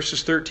calling,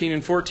 verses 13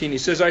 and 14. He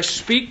says, I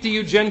speak to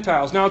you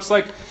Gentiles. Now it's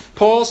like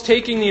Paul's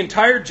taking the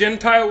entire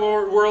Gentile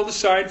world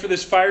aside for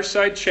this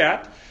fireside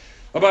chat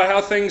about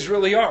how things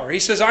really are. He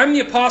says, I'm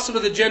the apostle to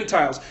the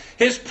Gentiles.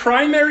 His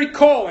primary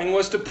calling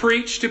was to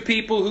preach to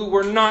people who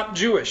were not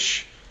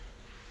Jewish.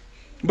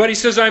 But he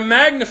says, I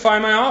magnify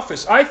my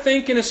office. I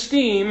think and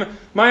esteem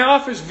my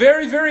office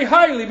very, very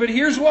highly, but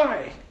here's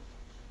why.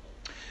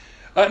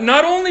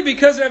 Not only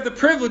because I have the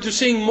privilege of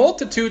seeing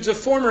multitudes of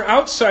former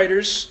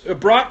outsiders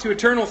brought to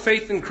eternal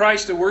faith in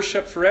Christ to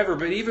worship forever,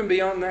 but even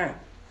beyond that.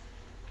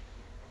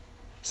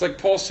 It's like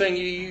Paul saying,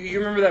 you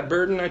remember that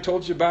burden I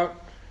told you about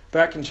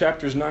back in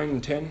chapters 9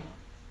 and 10?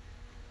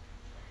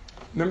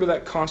 Remember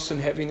that constant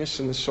heaviness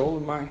in the soul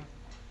of mine?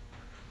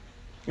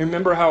 You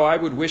remember how I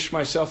would wish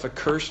myself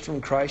accursed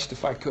from Christ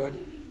if I could?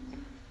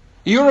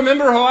 You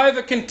remember how I have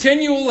a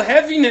continual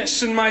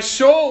heaviness in my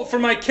soul for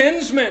my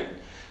kinsmen,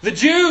 the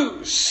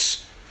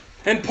Jews.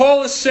 And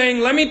Paul is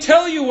saying, let me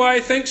tell you why I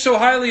think so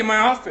highly of my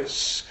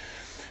office.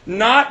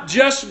 Not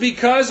just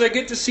because I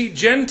get to see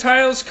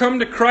Gentiles come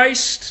to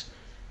Christ,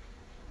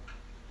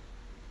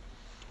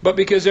 but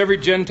because every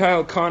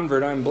Gentile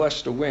convert I'm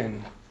blessed to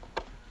win.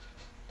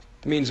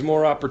 It means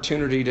more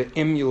opportunity to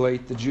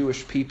emulate the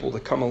Jewish people to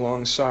come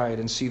alongside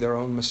and see their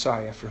own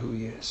Messiah for who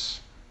He is.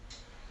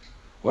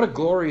 What a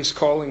glorious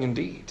calling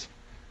indeed.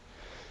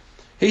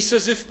 He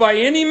says, if by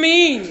any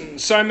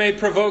means I may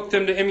provoke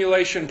them to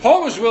emulation.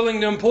 Paul was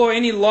willing to employ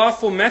any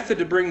lawful method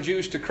to bring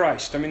Jews to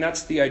Christ. I mean,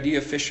 that's the idea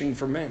of fishing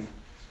for men.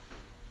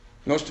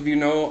 Most of you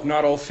know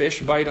not all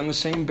fish bite on the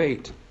same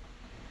bait.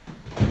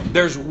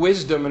 There's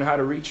wisdom in how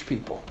to reach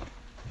people.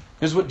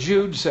 Here's what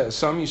Jude says.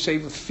 Some you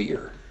save with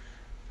fear.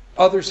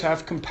 Others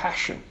have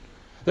compassion.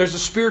 There's a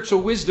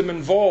spiritual wisdom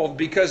involved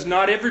because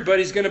not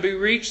everybody's going to be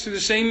reached through the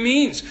same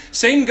means.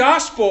 Same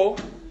gospel,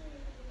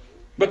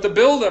 but the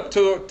build-up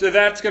to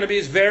that's going to be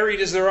as varied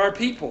as there are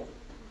people.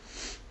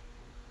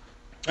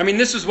 I mean,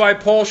 this is why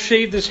Paul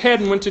shaved his head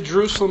and went to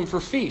Jerusalem for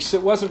feasts.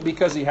 It wasn't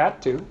because he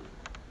had to.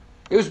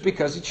 It was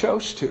because he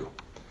chose to.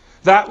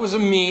 That was a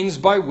means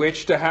by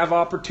which to have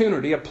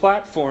opportunity, a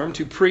platform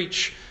to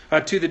preach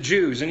to the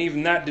Jews. And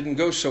even that didn't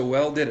go so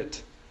well, did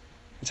it?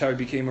 That's how he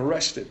became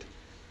arrested.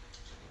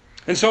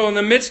 And so in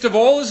the midst of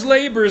all his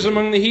labors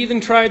among the heathen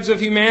tribes of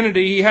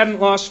humanity, he hadn't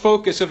lost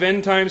focus of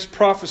end times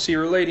prophecy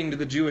relating to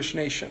the Jewish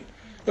nation.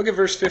 Look at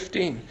verse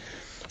 15.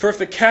 For if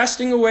the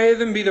casting away of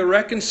them be the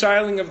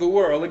reconciling of the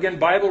world. Again,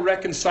 Bible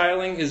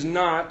reconciling is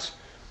not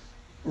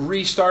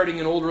restarting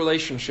an old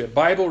relationship.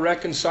 Bible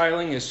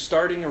reconciling is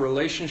starting a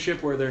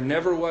relationship where there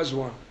never was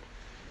one.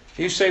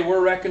 You say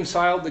we're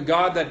reconciled to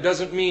God, that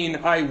doesn't mean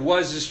I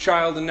was His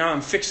child and now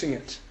I'm fixing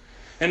it.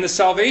 In the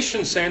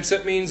salvation sense,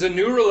 it means a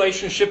new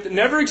relationship that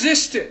never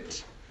existed.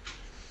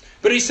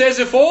 But he says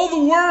if all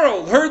the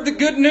world heard the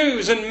good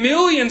news and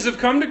millions have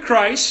come to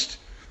Christ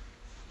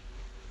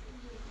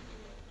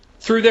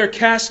through their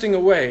casting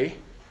away,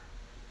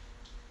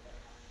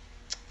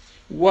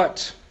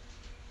 what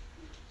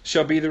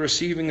shall be the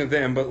receiving of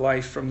them but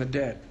life from the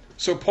dead?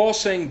 So Paul's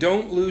saying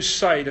don't lose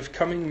sight of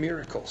coming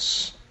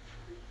miracles.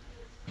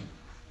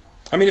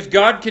 I mean, if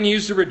God can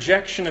use the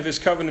rejection of His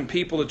covenant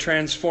people to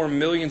transform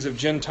millions of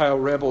Gentile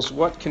rebels,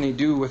 what can He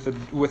do with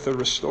a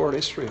restored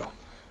Israel?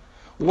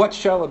 What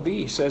shall it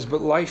be, he says,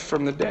 but life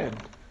from the dead?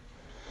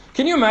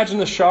 Can you imagine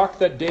the shock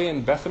that day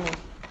in Bethany?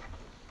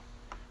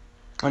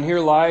 And here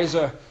lies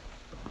a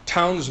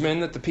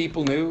townsman that the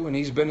people knew, and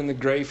he's been in the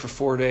grave for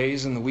 4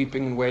 days, and the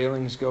weeping and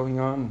wailing is going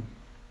on.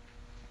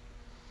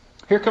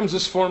 Here comes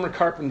this former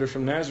carpenter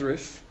from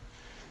Nazareth.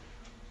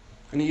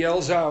 And he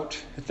yells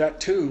out at that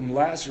tomb,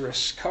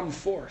 Lazarus, come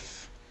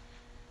forth.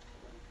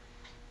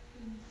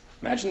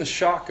 Imagine the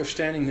shock of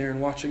standing there and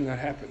watching that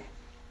happen.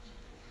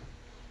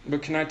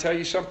 But can I tell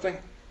you something?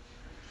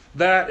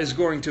 That is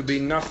going to be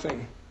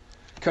nothing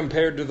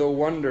compared to the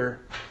wonder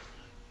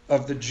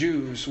of the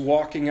Jews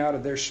walking out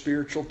of their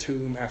spiritual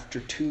tomb after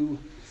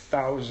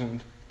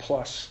 2,000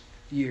 plus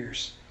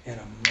years in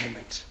a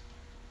moment.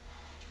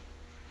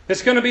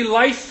 It's going to be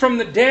life from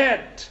the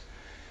dead.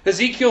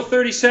 Ezekiel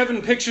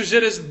 37 pictures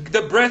it as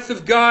the breath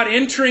of God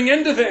entering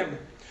into them.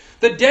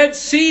 The Dead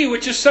Sea,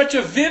 which is such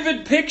a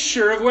vivid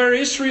picture of where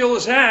Israel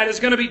is at,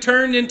 is going to be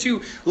turned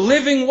into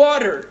living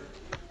water.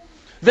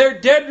 Their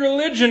dead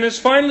religion is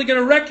finally going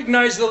to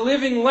recognize the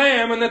living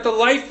Lamb and that the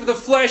life of the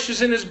flesh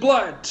is in His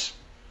blood.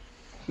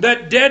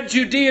 That dead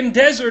Judean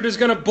desert is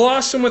going to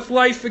blossom with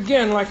life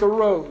again like a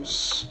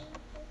rose.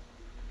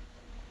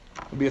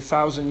 It'll be a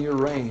 1,000-year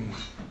reign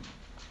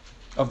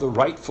of the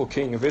rightful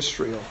King of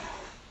Israel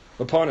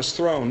upon His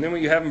throne. Then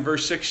what you have in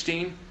verse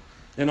 16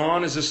 and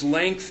on is this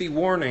lengthy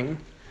warning,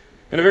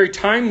 and a very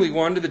timely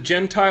one to the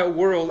Gentile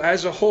world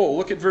as a whole.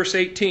 Look at verse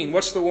 18.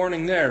 What's the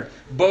warning there?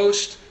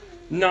 Boast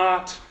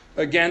not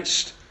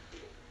against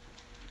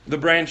the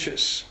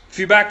branches. If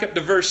you back up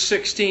to verse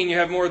 16, you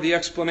have more of the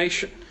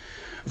explanation.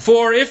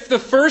 For if the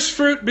first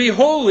fruit be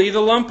holy, the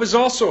lump is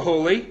also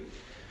holy.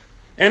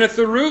 And if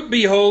the root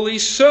be holy,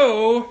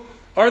 so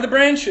are the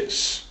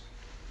branches.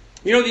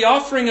 You know, the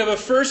offering of a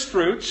first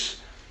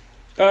fruits,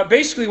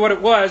 basically what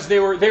it was, they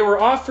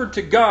were offered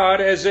to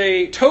God as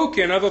a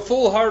token of a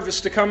full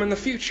harvest to come in the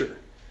future.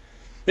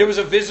 There was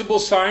a visible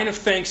sign of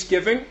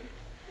thanksgiving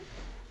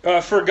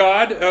for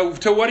God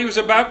to what He was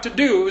about to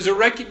do. It was a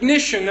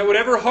recognition that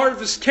whatever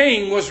harvest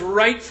came was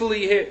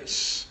rightfully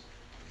His.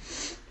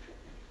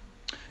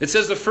 It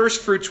says the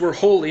first fruits were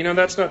holy. Now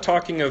that's not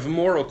talking of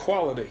moral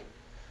quality.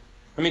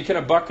 I mean, can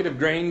a bucket of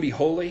grain be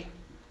holy?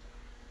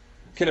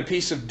 Can a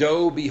piece of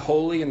dough be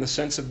holy in the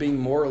sense of being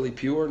morally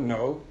pure?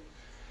 No.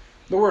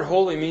 The word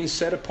holy means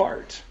set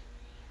apart.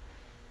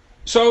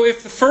 So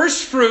if the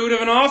first fruit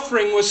of an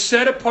offering was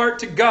set apart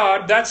to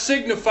God, that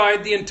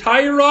signified the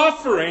entire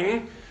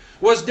offering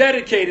was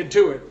dedicated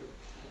to it.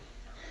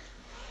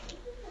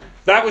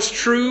 That was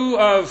true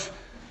of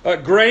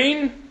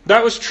grain.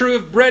 That was true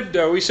of bread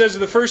dough. He says if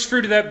the first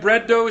fruit of that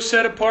bread dough is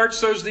set apart,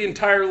 so is the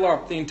entire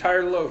lump, the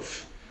entire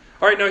loaf.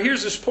 All right, now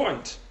here's this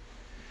point.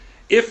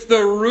 If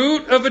the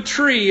root of a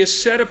tree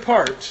is set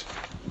apart,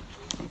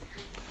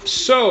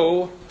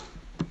 so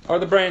are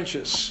the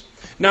branches.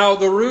 Now,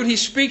 the root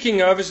he's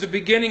speaking of is the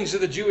beginnings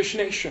of the Jewish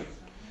nation.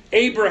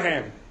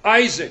 Abraham,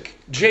 Isaac,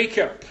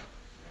 Jacob.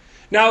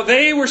 Now,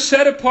 they were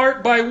set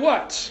apart by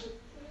what?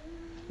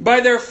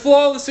 By their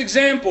flawless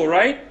example,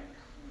 right?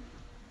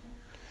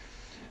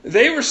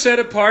 They were set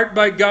apart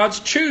by God's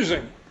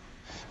choosing.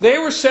 They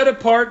were set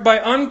apart by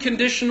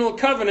unconditional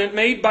covenant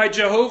made by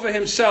Jehovah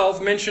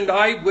himself, mentioned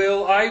I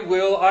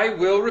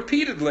will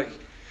repeatedly.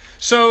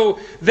 So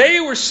they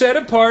were set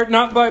apart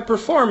not by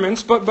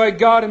performance, but by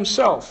God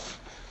himself.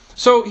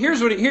 So here's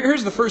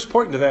the first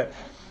point to that.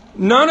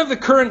 None of the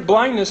current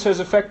blindness has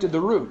affected the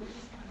root.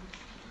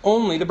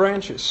 Only the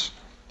branches.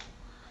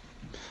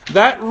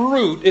 That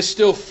root is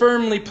still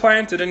firmly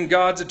planted in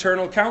God's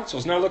eternal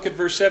counsels. Now look at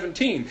verse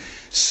 17.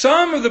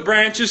 Some of the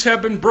branches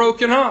have been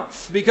broken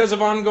off because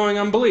of ongoing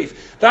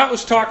unbelief. That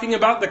was talking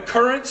about the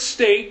current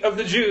state of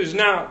the Jews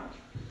now.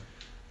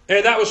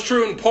 And that was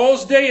true in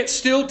Paul's day. It's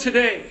still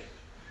today.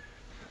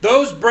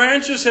 Those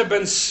branches have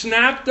been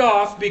snapped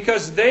off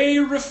because they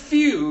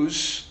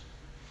refuse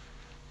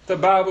to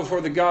bow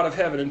before the God of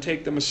heaven and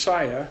take the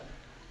Messiah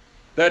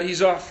that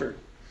he's offered.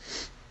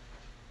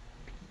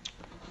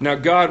 Now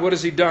God, what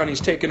has he done?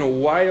 He's taken a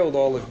wild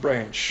olive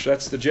branch.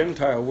 That's the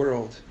Gentile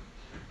world.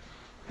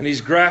 And he's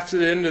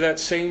grafted it into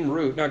that same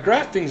root. Now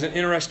grafting is an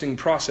interesting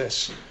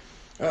process.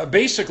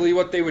 Basically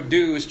what they would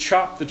do is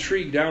chop the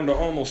tree down to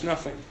almost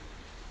nothing.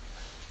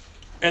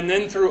 And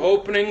then through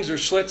openings or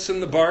slits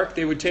in the bark,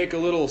 they would take a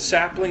little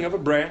sapling of a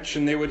branch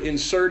and they would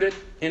insert it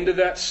into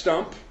that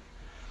stump.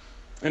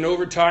 And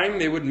over time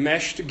they would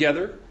mesh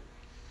together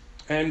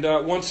and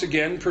once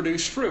again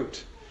produce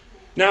fruit.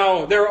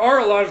 Now, there are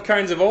a lot of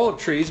kinds of olive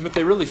trees, but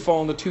they really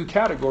fall into two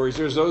categories.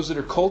 There's those that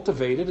are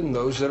cultivated and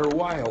those that are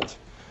wild.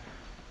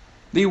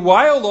 The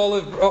wild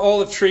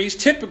olive trees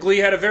typically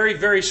had a very,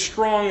 very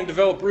strong and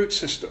developed root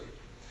system.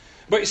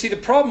 But you see, the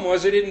problem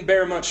was they didn't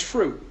bear much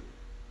fruit.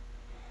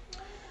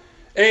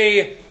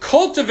 A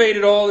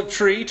cultivated olive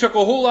tree took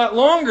a whole lot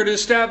longer to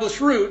establish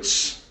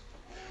roots,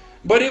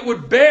 but it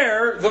would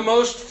bear the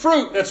most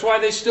fruit. That's why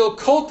they still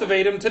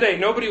cultivate them today.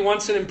 Nobody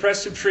wants an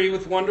impressive tree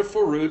with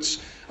wonderful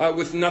roots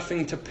with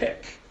nothing to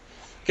pick.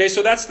 Okay,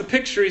 so that's the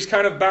picture he's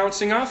kind of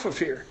bouncing off of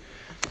here.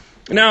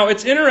 Now,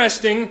 it's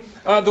interesting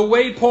the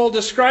way Paul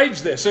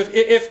describes this.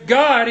 If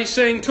God, he's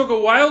saying, took a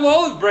wild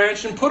olive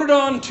branch and put it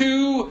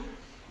onto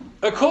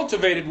a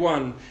cultivated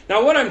one.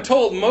 Now, what I'm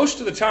told most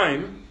of the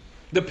time,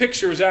 the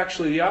picture is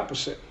actually the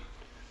opposite.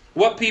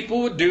 What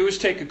people would do is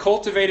take a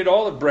cultivated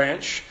olive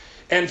branch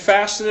and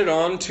fasten it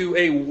onto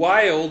a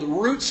wild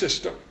root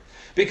system.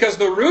 Because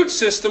the root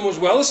system was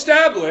well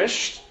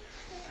established,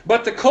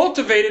 but the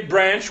cultivated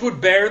branch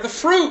would bear the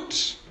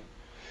fruit.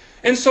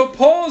 And so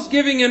Paul's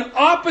giving an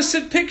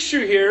opposite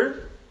picture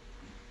here,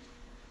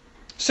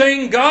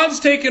 saying God's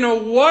taken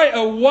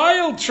a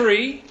wild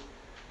tree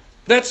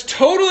that's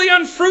totally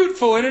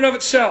unfruitful in and of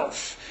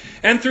itself.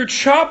 And through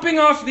chopping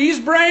off these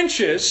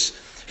branches,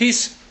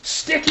 he's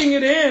sticking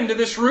it into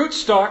this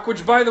rootstock,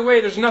 which, by the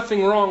way, there's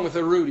nothing wrong with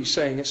the root, he's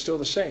saying. It's still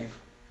the same.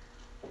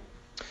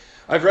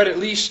 I've read at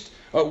least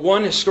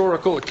one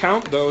historical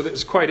account, though, that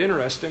is quite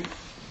interesting.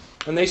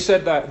 And they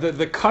said that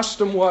the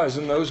custom was,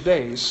 in those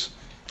days,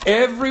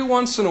 every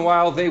once in a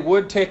while they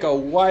would take a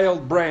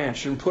wild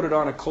branch and put it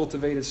on a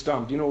cultivated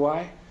stump. Do you know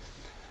why?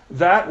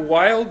 That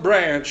wild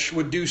branch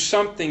would do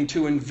something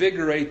to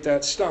invigorate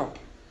that stump.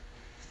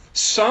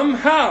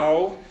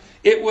 Somehow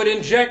it would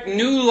inject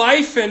new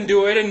life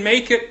into it and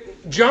make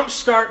it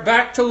jumpstart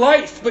back to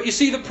life. But you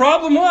see, the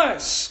problem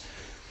was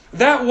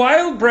that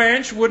wild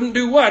branch wouldn't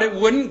do what? It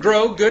wouldn't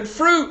grow good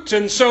fruit.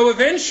 And so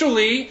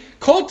eventually,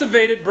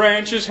 cultivated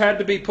branches had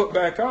to be put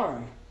back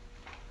on.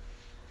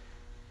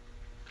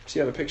 See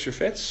how the picture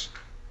fits?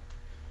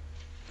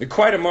 And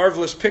quite a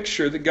marvelous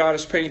picture that God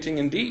is painting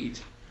indeed.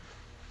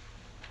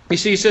 You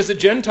see, he says the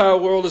Gentile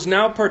world is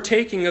now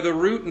partaking of the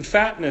root and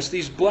fatness,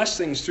 these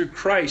blessings through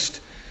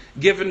Christ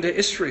given to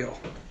Israel.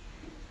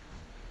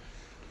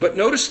 But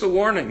notice the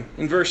warning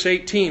in verse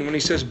 18 when he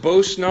says,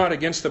 boast not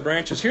against the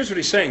branches. Here's what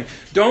he's saying.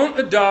 Don't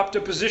adopt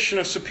a position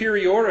of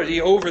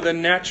superiority over the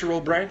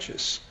natural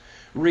branches.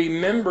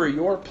 Remember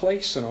your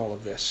place in all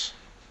of this.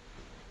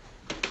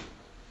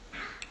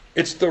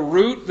 It's the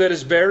root that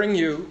is bearing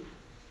you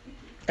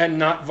and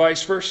not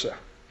vice versa.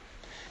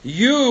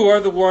 You are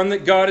the one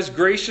that God has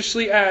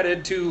graciously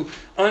added to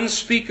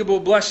unspeakable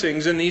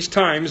blessings in these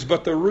times,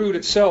 but the root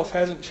itself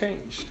hasn't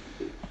changed.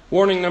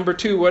 Warning number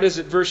 2, what is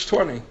it? Verse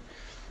 20.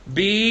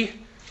 Be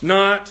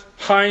not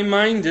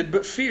high-minded,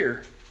 but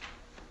fear.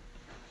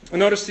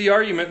 Notice the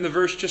argument in the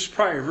verse just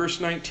prior, verse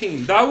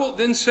 19. Thou wilt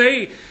then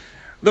say,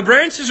 the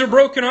branches are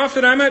broken off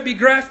that I might be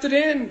grafted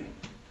in.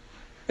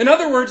 In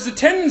other words, the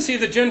tendency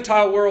of the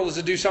Gentile world is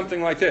to do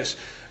something like this.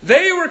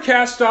 They were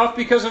cast off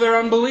because of their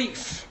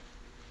unbelief.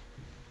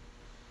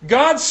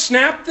 God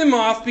snapped them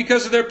off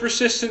because of their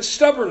persistent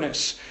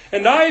stubbornness.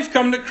 And I've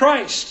come to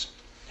Christ.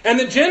 And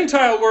the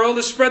Gentile world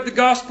has spread the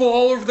gospel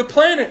all over the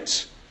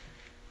planet.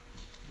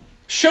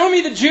 Show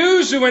me the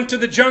Jews who went to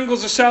the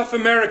jungles of South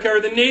America or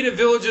the native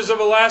villages of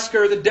Alaska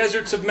or the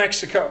deserts of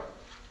Mexico.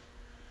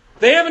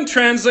 They haven't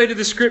translated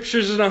the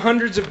Scriptures into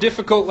hundreds of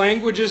difficult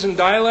languages and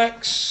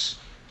dialects.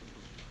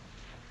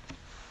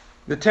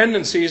 The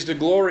tendency is to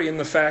glory in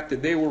the fact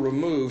that they were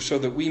removed so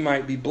that we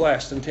might be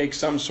blessed and take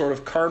some sort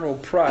of carnal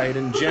pride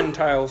in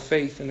Gentile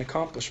faith and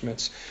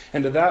accomplishments.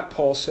 And to that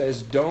Paul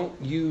says, don't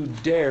you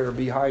dare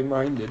be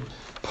high-minded,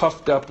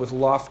 puffed up with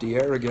lofty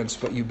arrogance,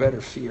 but you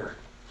better fear.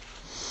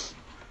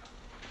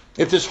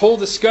 If this whole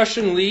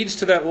discussion leads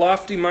to that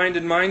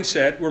lofty-minded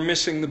mindset, we're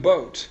missing the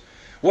boat.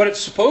 What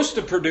it's supposed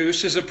to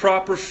produce is a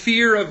proper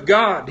fear of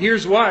God.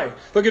 Here's why.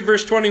 Look at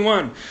verse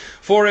 21.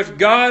 For if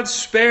God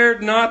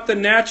spared not the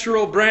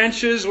natural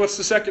branches, what's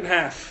the second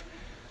half?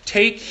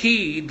 Take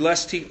heed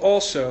lest He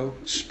also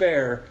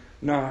spare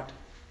not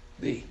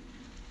thee.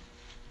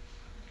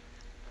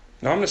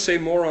 Now I'm going to say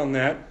more on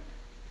that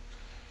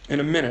in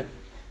a minute.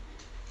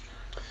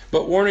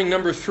 But warning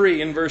number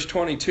 3 in verse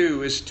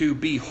 22 is to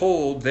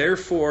behold,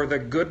 therefore, the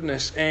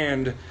goodness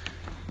and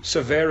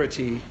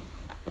severity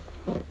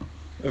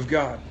of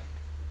God.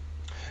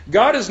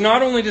 God has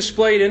not only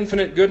displayed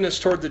infinite goodness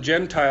toward the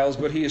Gentiles,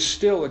 but He is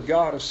still a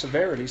God of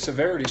severity.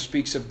 Severity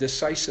speaks of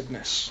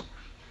decisiveness.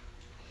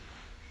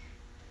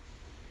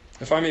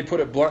 If I may put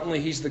it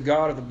bluntly, He's the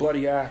God of the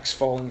bloody axe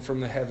falling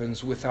from the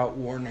heavens without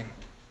warning.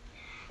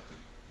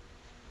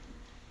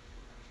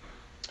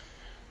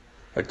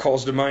 That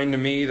calls to mind to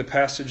me the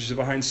passage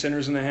behind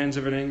sinners in the hands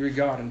of an angry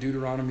God in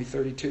Deuteronomy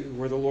 32,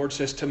 where the Lord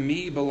says, to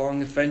me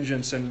belongeth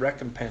vengeance and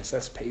recompense.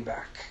 That's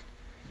payback.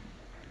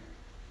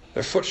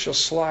 Their foot shall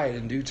slide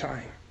in due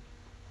time.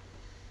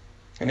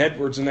 And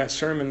Edwards in that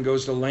sermon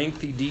goes to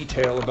lengthy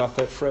detail about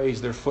that phrase,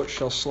 their foot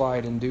shall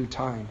slide in due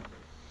time.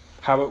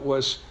 How it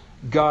was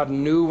God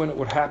knew when it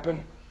would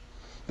happen.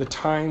 The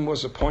time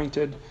was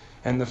appointed.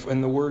 And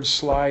the word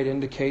slide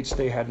indicates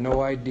they had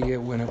no idea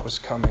when it was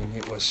coming.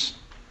 It was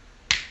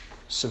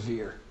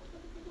severe.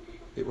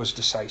 It was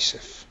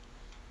decisive.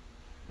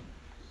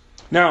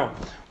 Now,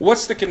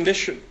 what's the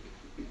condition?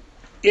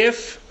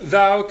 If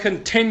thou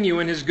continue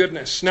in His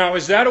goodness. Now,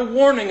 is that a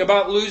warning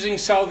about losing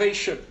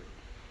salvation?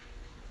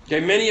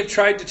 Okay, many have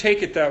tried to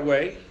take it that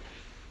way.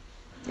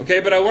 Okay,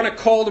 but I want to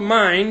call to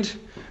mind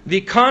the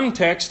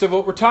context of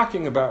what we're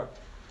talking about.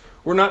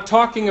 We're not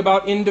talking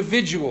about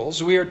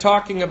individuals. We are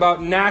talking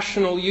about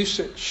national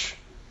usage.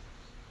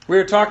 We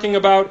are talking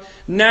about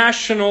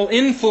national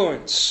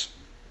influence.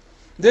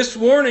 This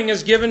warning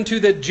is given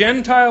to the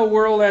Gentile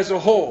world as a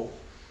whole.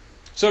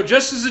 So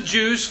just as the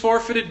Jews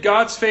forfeited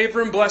God's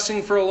favor and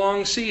blessing for a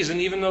long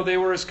season, even though they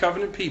were His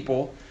covenant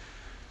people,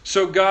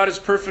 so God is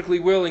perfectly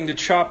willing to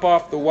chop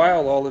off the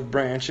wild olive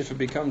branch if it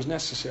becomes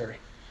necessary.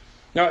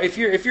 Now, if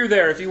you're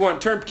there, if you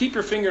want, keep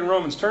your finger in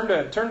Romans. Turn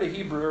to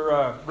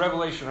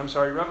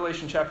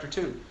Revelation chapter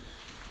 2.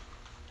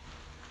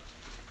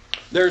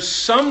 There's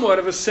somewhat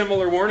of a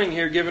similar warning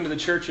here given to the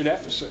church at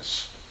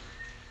Ephesus.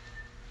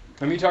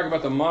 Let me talk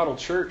about the model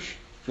church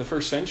in the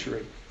first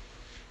century.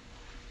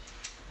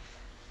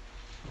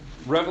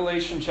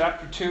 Revelation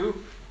chapter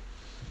 2,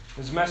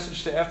 His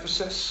message to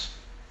Ephesus,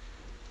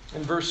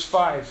 in verse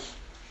 5.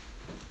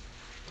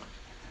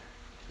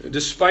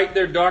 Despite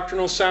their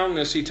doctrinal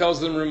soundness, he tells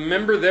them,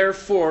 remember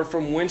therefore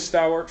from whence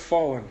thou art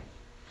fallen.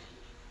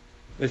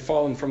 They've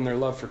fallen from their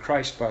love for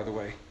Christ, by the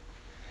way.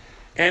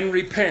 And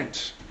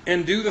repent,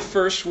 and do the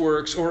first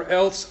works, or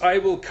else I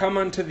will come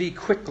unto thee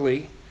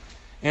quickly,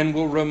 and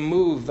will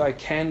remove thy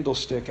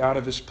candlestick out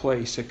of his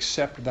place,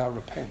 except thou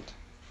repent.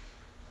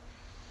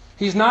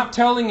 He's not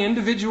telling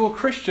individual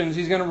Christians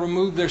He's going to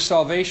remove their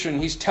salvation.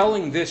 He's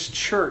telling this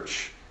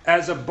church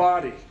as a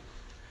body,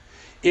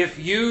 if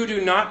you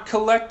do not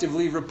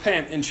collectively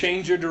repent and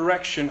change your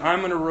direction,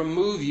 I'm going to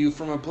remove you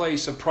from a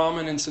place of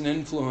prominence and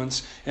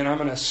influence, and I'm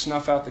going to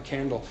snuff out the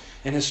candle.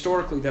 And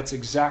historically, that's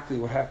exactly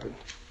what happened.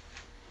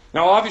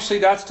 Now, obviously,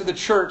 that's to the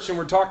church, and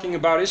we're talking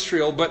about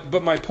Israel,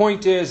 but my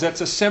point is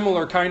that's a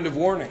similar kind of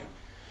warning.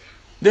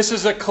 This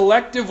is a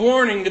collective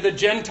warning to the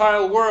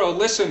Gentile world.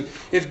 Listen,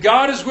 if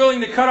God is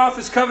willing to cut off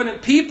His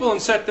covenant people and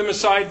set them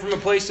aside from a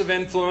place of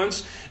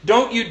influence,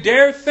 don't you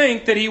dare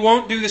think that He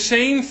won't do the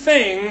same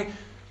thing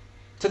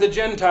to the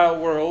Gentile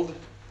world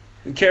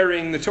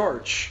carrying the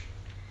torch.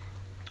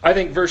 I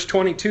think verse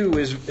 22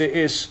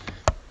 is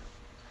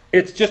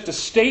it's just a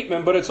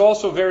statement, but it's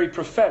also very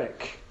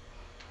prophetic.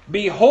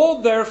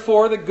 Behold,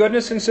 therefore, the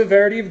goodness and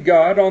severity of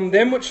God on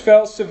them which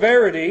fell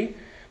severity,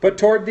 but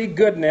toward thee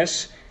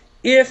goodness,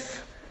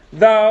 if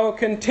thou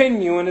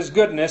continue in His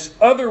goodness,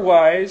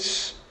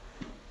 otherwise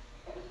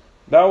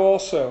thou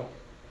also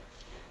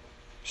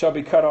shall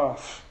be cut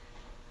off.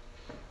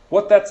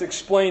 What that's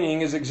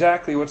explaining is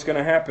exactly what's going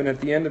to happen at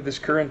the end of this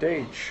current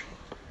age.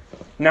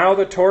 Now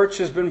the torch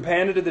has been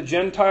handed to the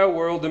Gentile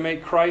world to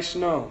make Christ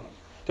known,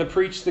 to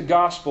preach the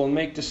gospel and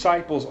make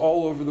disciples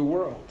all over the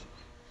world.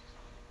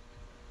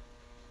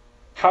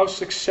 How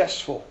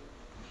successful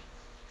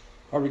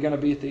are we going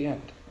to be at the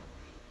end?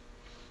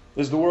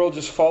 Is the world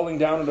just falling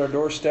down at our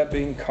doorstep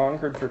being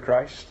conquered for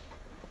Christ?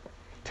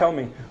 Tell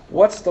me,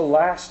 what's the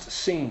last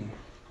scene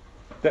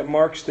that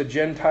marks the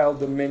Gentile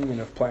dominion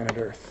of planet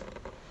Earth?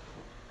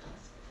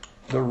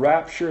 The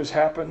rapture has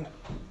happened.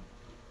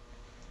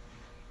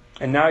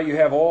 And now you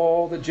have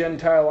all the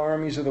Gentile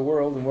armies of the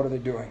world, and what are they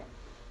doing?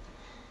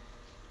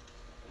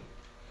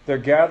 They're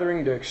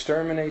gathering to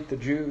exterminate the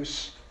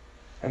Jews,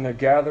 and they're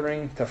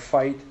gathering to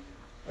fight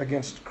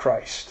against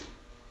Christ.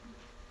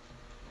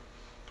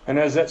 And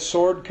as that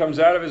sword comes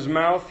out of his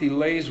mouth, he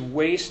lays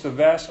waste the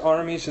vast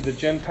armies of the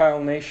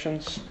Gentile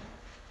nations.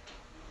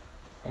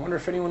 I wonder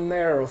if anyone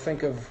there will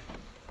think of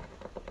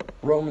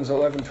Romans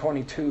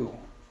 11:22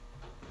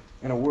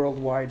 in a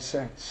worldwide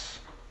sense.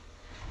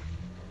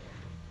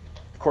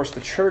 Of course,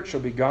 the church will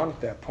be gone at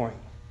that point.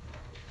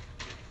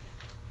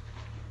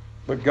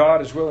 But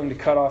God is willing to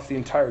cut off the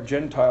entire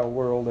Gentile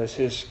world as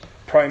his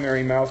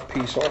primary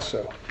mouthpiece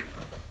also.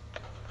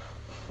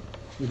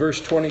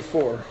 Verse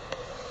 24.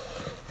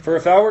 For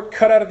if thou wert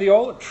cut out of the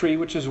olive tree,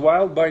 which is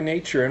wild by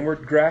nature, and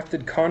wert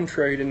grafted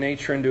contrary to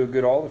nature into a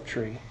good olive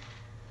tree,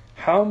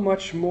 how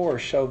much more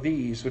shall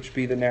these, which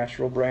be the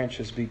natural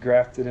branches, be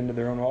grafted into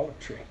their own olive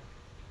tree?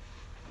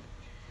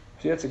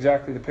 See, that's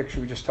exactly the picture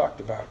we just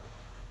talked about.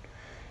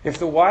 If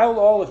the wild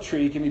olive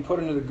tree can be put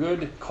into the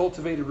good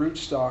cultivated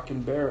rootstock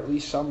and bear at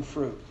least some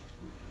fruit,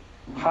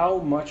 how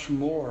much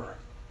more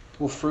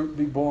will fruit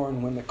be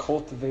born when the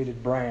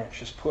cultivated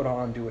branch is put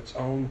onto its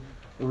own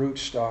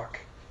rootstock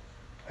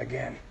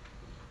again?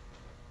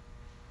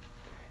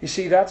 You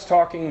see, that's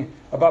talking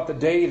about the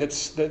day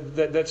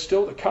that's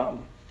still to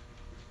come.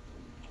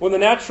 When the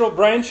natural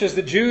branches,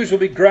 the Jews, will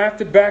be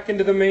grafted back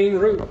into the main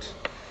root.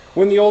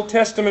 When the Old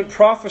Testament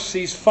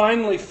prophecies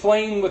finally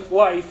flame with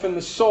life in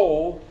the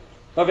soul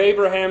of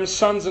Abraham's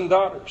sons and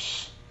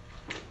daughters.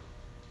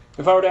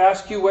 If I were to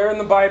ask you, where in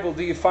the Bible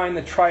do you find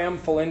the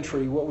triumphal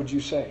entry, what would you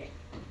say?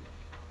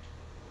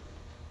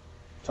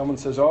 Someone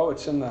says, oh,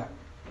 it's in the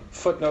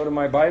footnote of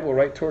my Bible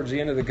right towards the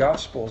end of the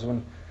Gospels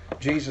when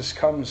Jesus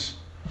comes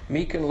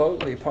meek and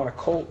lowly upon a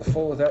colt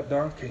full of that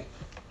donkey.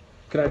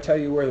 Can I tell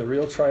you where the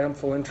real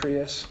triumphal entry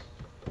is?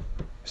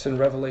 It's in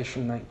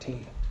Revelation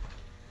 19.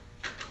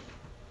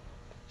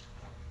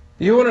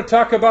 You want to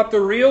talk about the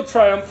real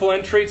triumphal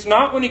entry? It's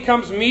not when he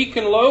comes meek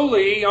and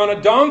lowly on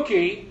a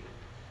donkey.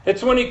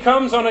 It's when he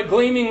comes on a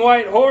gleaming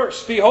white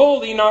horse.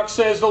 Behold, Enoch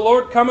says, the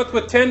Lord cometh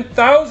with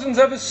 10,000s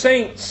of his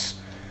saints.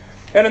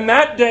 And in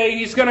that day,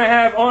 he's going to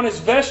have on his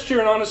vesture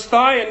and on his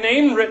thigh a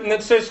name written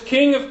that says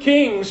King of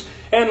Kings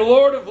and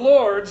Lord of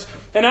Lords.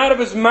 And out of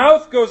his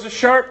mouth goes a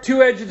sharp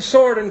two-edged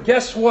sword. And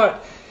guess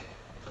what?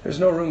 There's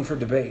no room for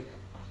debate.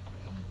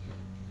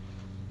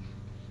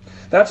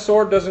 That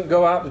sword doesn't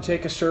go out to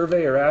take a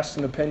survey or ask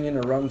an opinion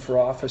or run for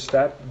office.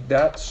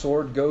 That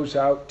sword goes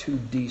out to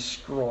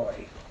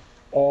destroy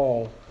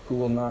all who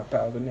will not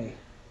bow the knee.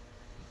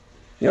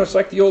 You know, it's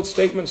like the old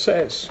statement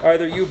says,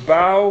 either you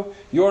bow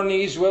your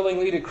knees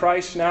willingly to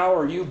Christ now,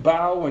 or you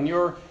bow when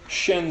your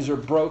shins are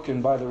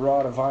broken by the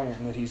rod of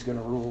iron that he's going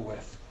to rule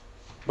with.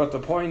 But the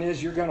point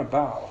is, you're going to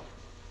bow.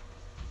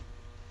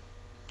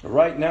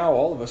 Right now,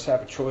 all of us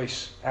have a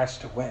choice as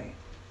to when.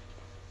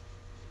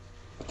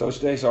 But those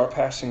days are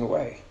passing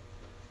away.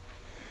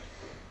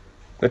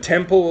 The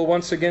temple will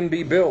once again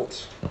be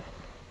built.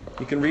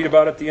 You can read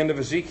about it at the end of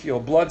Ezekiel.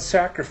 Blood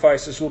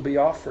sacrifices will be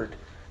offered.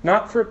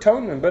 Not for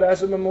atonement, but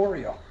as a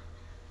memorial.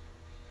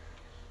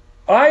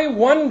 I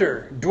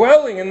wonder,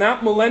 dwelling in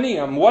that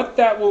millennium, what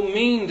that will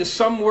mean to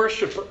some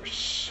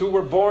worshippers who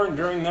were born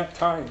during that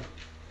time.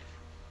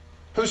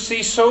 Who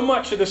see so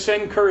much of the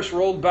sin curse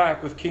rolled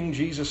back with King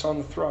Jesus on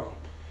the throne.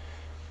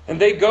 And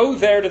they go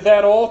there to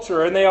that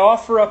altar and they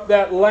offer up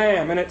that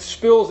lamb and it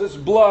spills its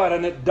blood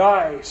and it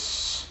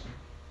dies.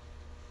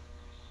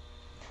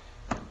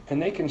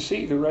 And they can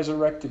see the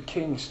resurrected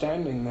King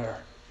standing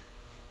there.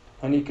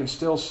 And he can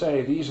still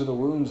say, these are the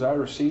wounds I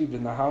received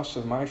in the house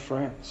of my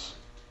friends.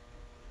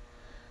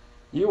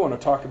 You want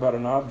to talk about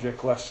an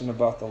object lesson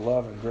about the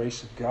love and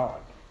grace of God.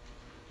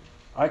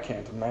 I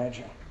can't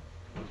imagine.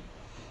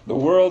 The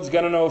world's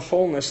going to know a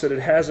fullness that it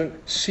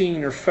hasn't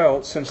seen or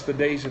felt since the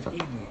days of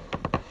Eden.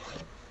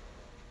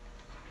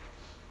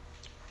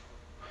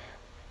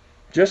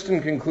 Just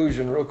in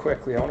conclusion, real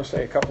quickly, I want to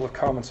say a couple of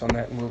comments on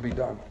that and we'll be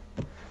done.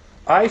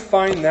 I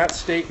find that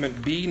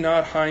statement, be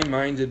not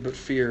high-minded but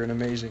fear, an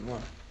amazing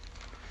one.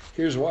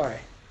 Here's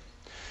why.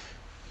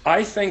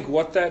 I think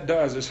what that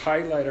does is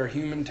highlight our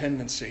human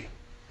tendency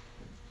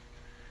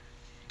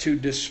to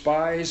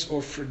despise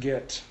or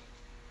forget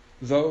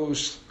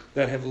those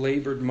that have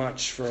labored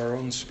much for our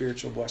own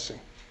spiritual blessing.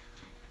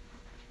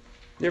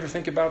 You ever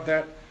think about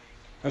that?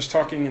 I was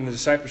talking in the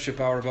discipleship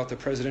hour about the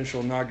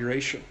presidential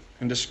inauguration.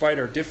 And despite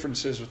our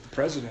differences with the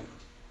president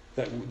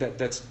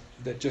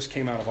that just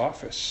came out of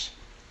office,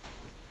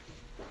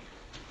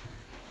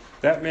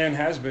 That man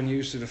has been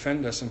used to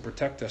defend us and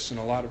protect us in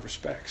a lot of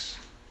respects.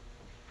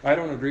 I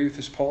don't agree with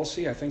his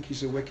policy. I think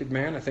he's a wicked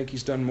man. I think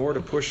he's done more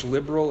to push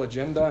liberal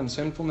agenda and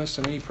sinfulness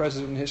than any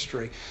president in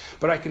history.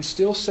 But I can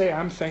still say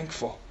I'm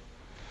thankful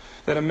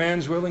that a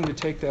man's willing to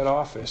take that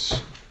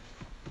office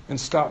and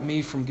stop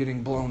me from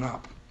getting blown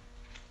up.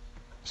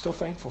 Still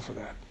thankful for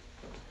that.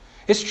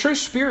 It's true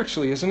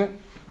spiritually, isn't it?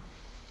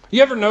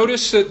 You ever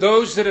notice that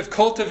those that have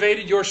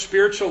cultivated your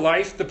spiritual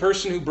life, the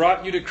person who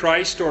brought you to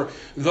Christ, or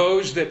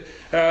those that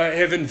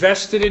have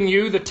invested in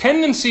you, the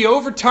tendency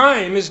over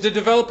time is to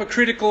develop a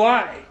critical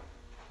eye.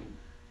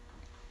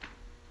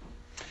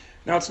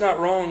 Now, it's not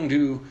wrong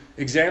to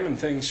examine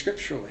things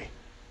scripturally.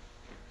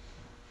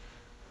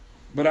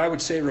 But I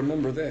would say,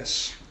 remember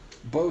this: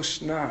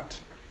 boast not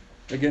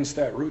against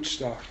that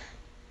rootstock,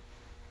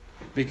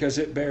 because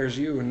it bears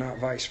you and not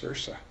vice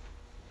versa.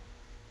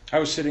 I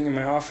was sitting in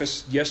my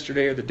office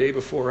yesterday or the day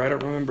before, I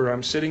don't remember.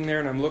 I'm sitting there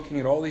and I'm looking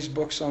at all these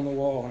books on the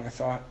wall, and I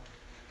thought,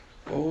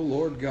 oh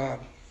Lord God,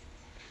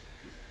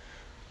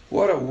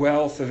 what a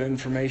wealth of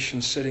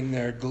information sitting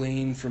there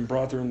gleaned from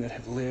brethren that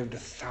have lived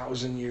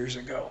 1,000 years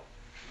ago.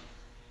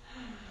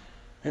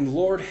 And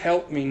Lord,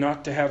 help me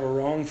not to have a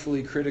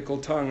wrongfully critical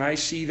tongue. I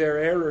see their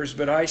errors,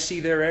 but I see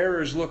their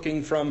errors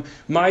looking from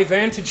my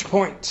vantage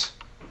point.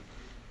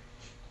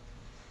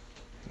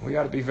 We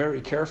got to be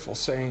very careful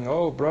saying,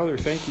 oh, brother,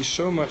 thank you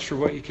so much for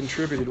what you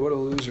contributed. What a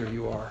loser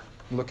you are.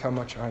 Look how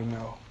much I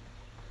know.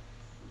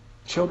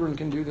 Children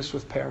can do this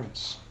with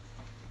parents.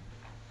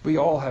 We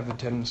all have a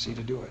tendency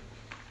to do it.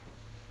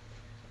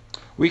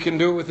 We can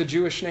do it with the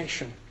Jewish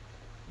nation.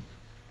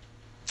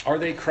 Are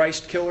they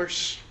Christ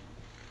killers?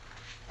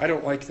 I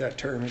don't like that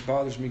term. It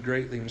bothers me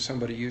greatly when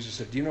somebody uses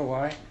it. Do you know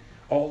why?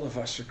 All of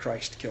us are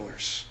Christ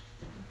killers,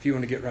 if you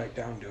want to get right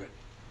down to it.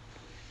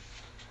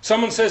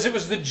 Someone says it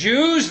was the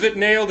Jews that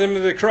nailed him to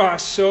the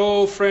cross.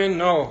 So, friend,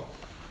 no.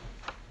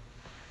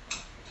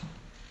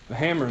 The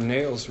hammer and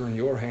nails were in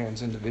your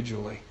hands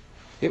individually.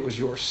 It was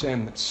your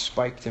sin that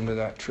spiked him to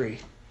that tree,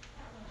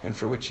 and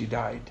for which he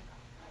died.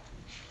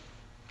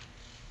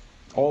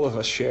 All of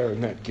us share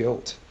in that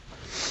guilt.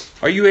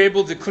 Are you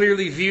able to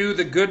clearly view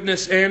the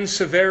goodness and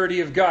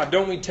severity of God?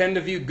 Don't we tend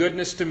to view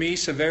goodness to me,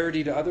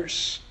 severity to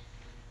others?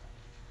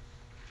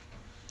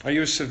 Are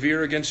you as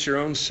severe against your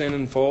own sin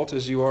and fault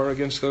as you are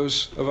against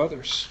those of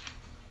others?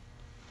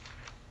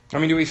 I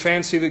mean, do we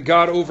fancy that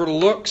God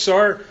overlooks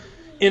our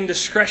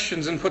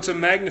indiscretions and puts a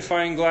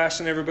magnifying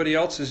glass on everybody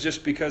else's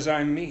just because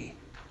I'm me?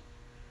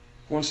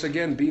 Once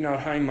again, be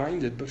not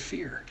high-minded, but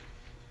fear.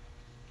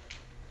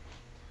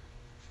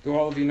 Do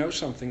all of you know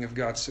something of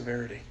God's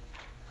severity?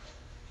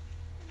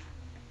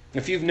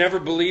 If you've never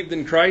believed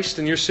in Christ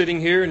and you're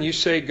sitting here and you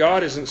say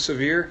God isn't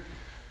severe,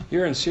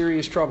 you're in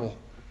serious trouble.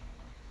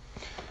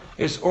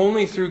 It's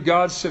only through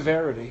God's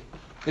severity.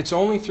 It's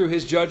only through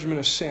His judgment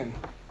of sin.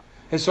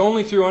 It's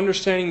only through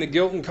understanding the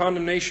guilt and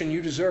condemnation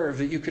you deserve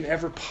that you can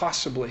ever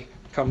possibly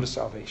come to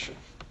salvation.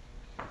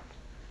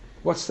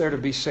 What's there to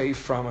be saved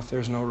from if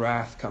there's no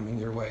wrath coming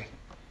your way?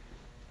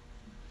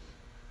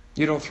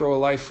 You don't throw a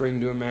life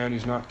ring to a man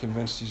who's not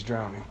convinced he's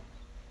drowning.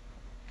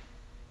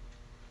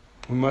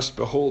 We must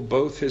behold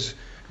both His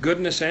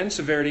goodness and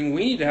severity.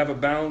 We need to have a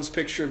balanced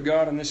picture of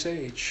God in this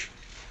age.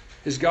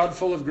 Is God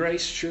full of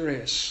grace? Sure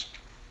is.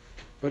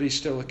 But He's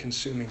still a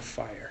consuming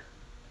fire.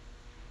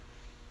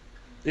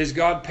 Is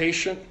God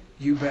patient?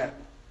 You bet.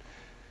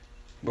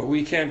 But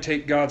we can't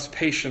take God's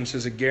patience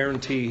as a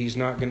guarantee He's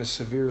not going to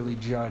severely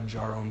judge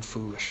our own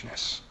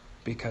foolishness,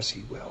 because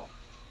He will.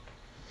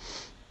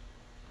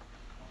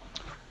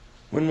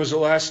 When was the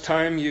last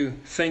time you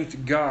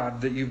thanked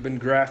God that you've been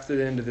grafted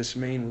into this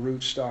main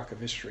rootstock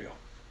of Israel?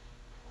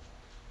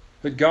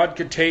 That God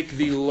could take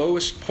the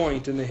lowest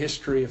point in the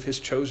history of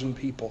His chosen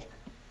people,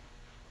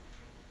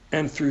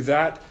 and through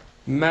that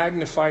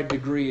magnified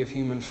degree of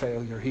human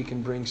failure, He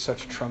can bring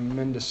such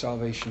tremendous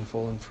salvation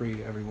full and free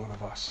to every one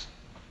of us.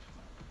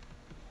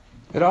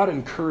 It ought to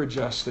encourage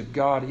us that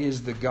God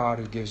is the God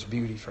who gives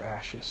beauty for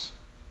ashes.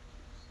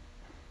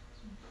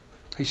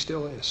 He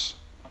still is.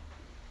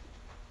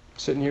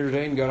 Sitting here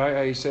today and God,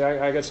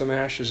 I got some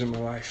ashes in my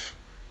life.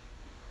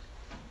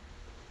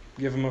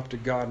 Give them up to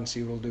God and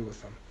see what He'll do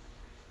with them.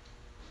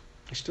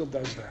 He still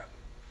does that.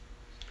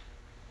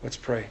 Let's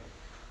pray.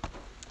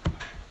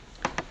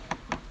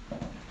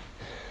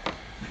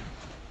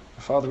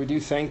 Father, we do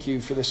thank You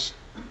for this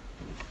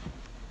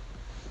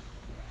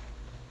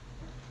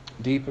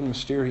deep and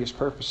mysterious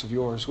purpose of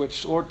Yours,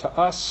 which, Lord, to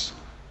us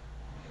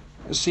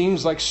it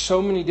seems like so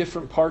many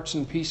different parts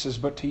and pieces,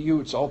 but to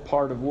You it's all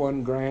part of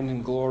one grand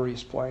and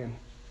glorious plan.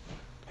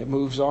 It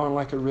moves on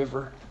like a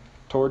river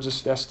towards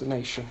its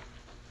destination.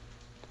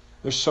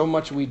 There's so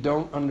much we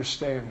don't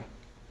understand.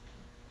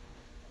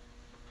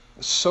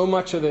 So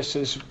much of this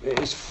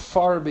is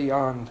far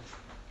beyond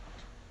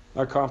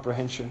our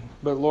comprehension.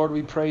 But Lord,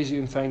 we praise You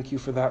and thank You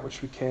for that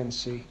which we can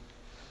see.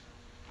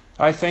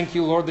 I thank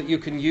You, Lord, that You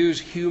can use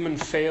human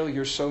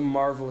failure so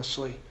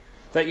marvelously.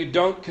 That You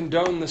don't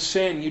condone the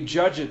sin, You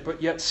judge it,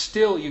 but yet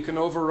still You can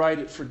override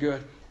it for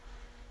good.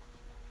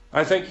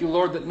 I thank You,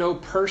 Lord, that no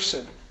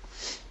person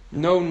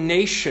No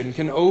nation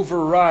can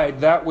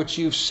override that which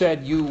you've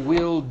said you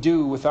will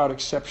do without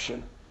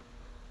exception.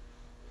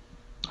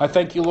 I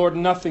thank you, Lord,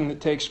 nothing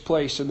that takes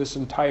place in this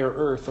entire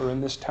earth or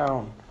in this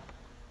town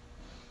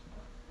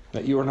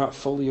that you are not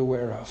fully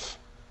aware of.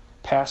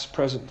 Past,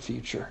 present,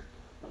 future.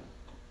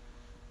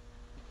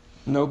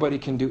 Nobody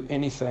can do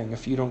anything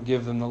if you don't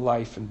give them the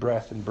life and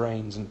breath and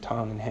brains and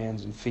tongue and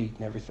hands and feet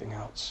and everything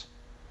else.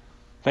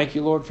 Thank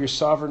you, Lord, for your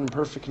sovereign and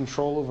perfect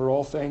control over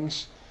all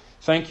things.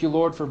 Thank you,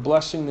 Lord, for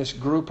blessing this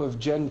group of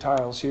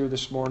Gentiles here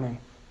this morning.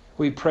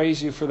 We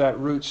praise you for that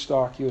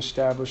rootstock you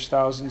established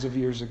thousands of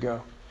years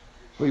ago.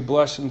 We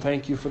bless and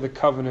thank you for the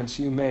covenants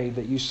you made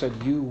that you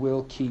said you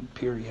will keep,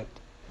 period.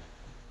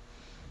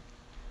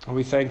 And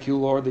we thank you,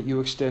 Lord, that you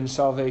extend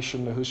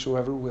salvation to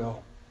whosoever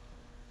will.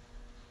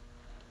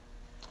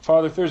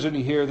 Father, if there's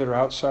any here that are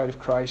outside of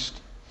Christ,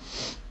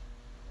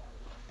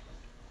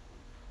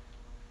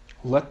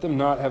 let them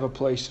not have a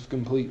place of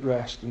complete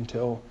rest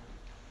until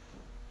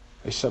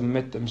they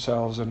submit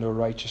themselves unto a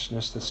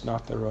righteousness that's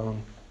not their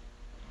own.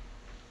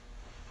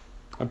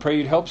 I pray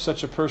you'd help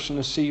such a person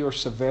to see your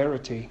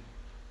severity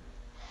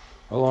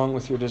along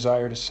with your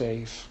desire to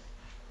save.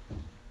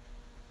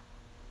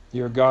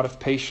 You're a God of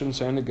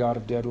patience and a God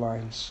of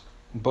deadlines,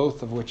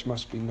 both of which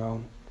must be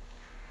known.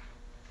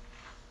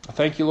 I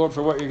thank you, Lord,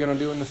 for what you're going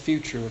to do in the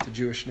future with the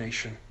Jewish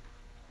nation.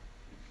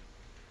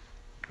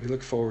 We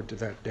look forward to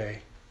that day.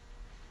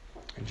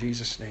 In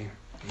Jesus' name,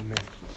 amen.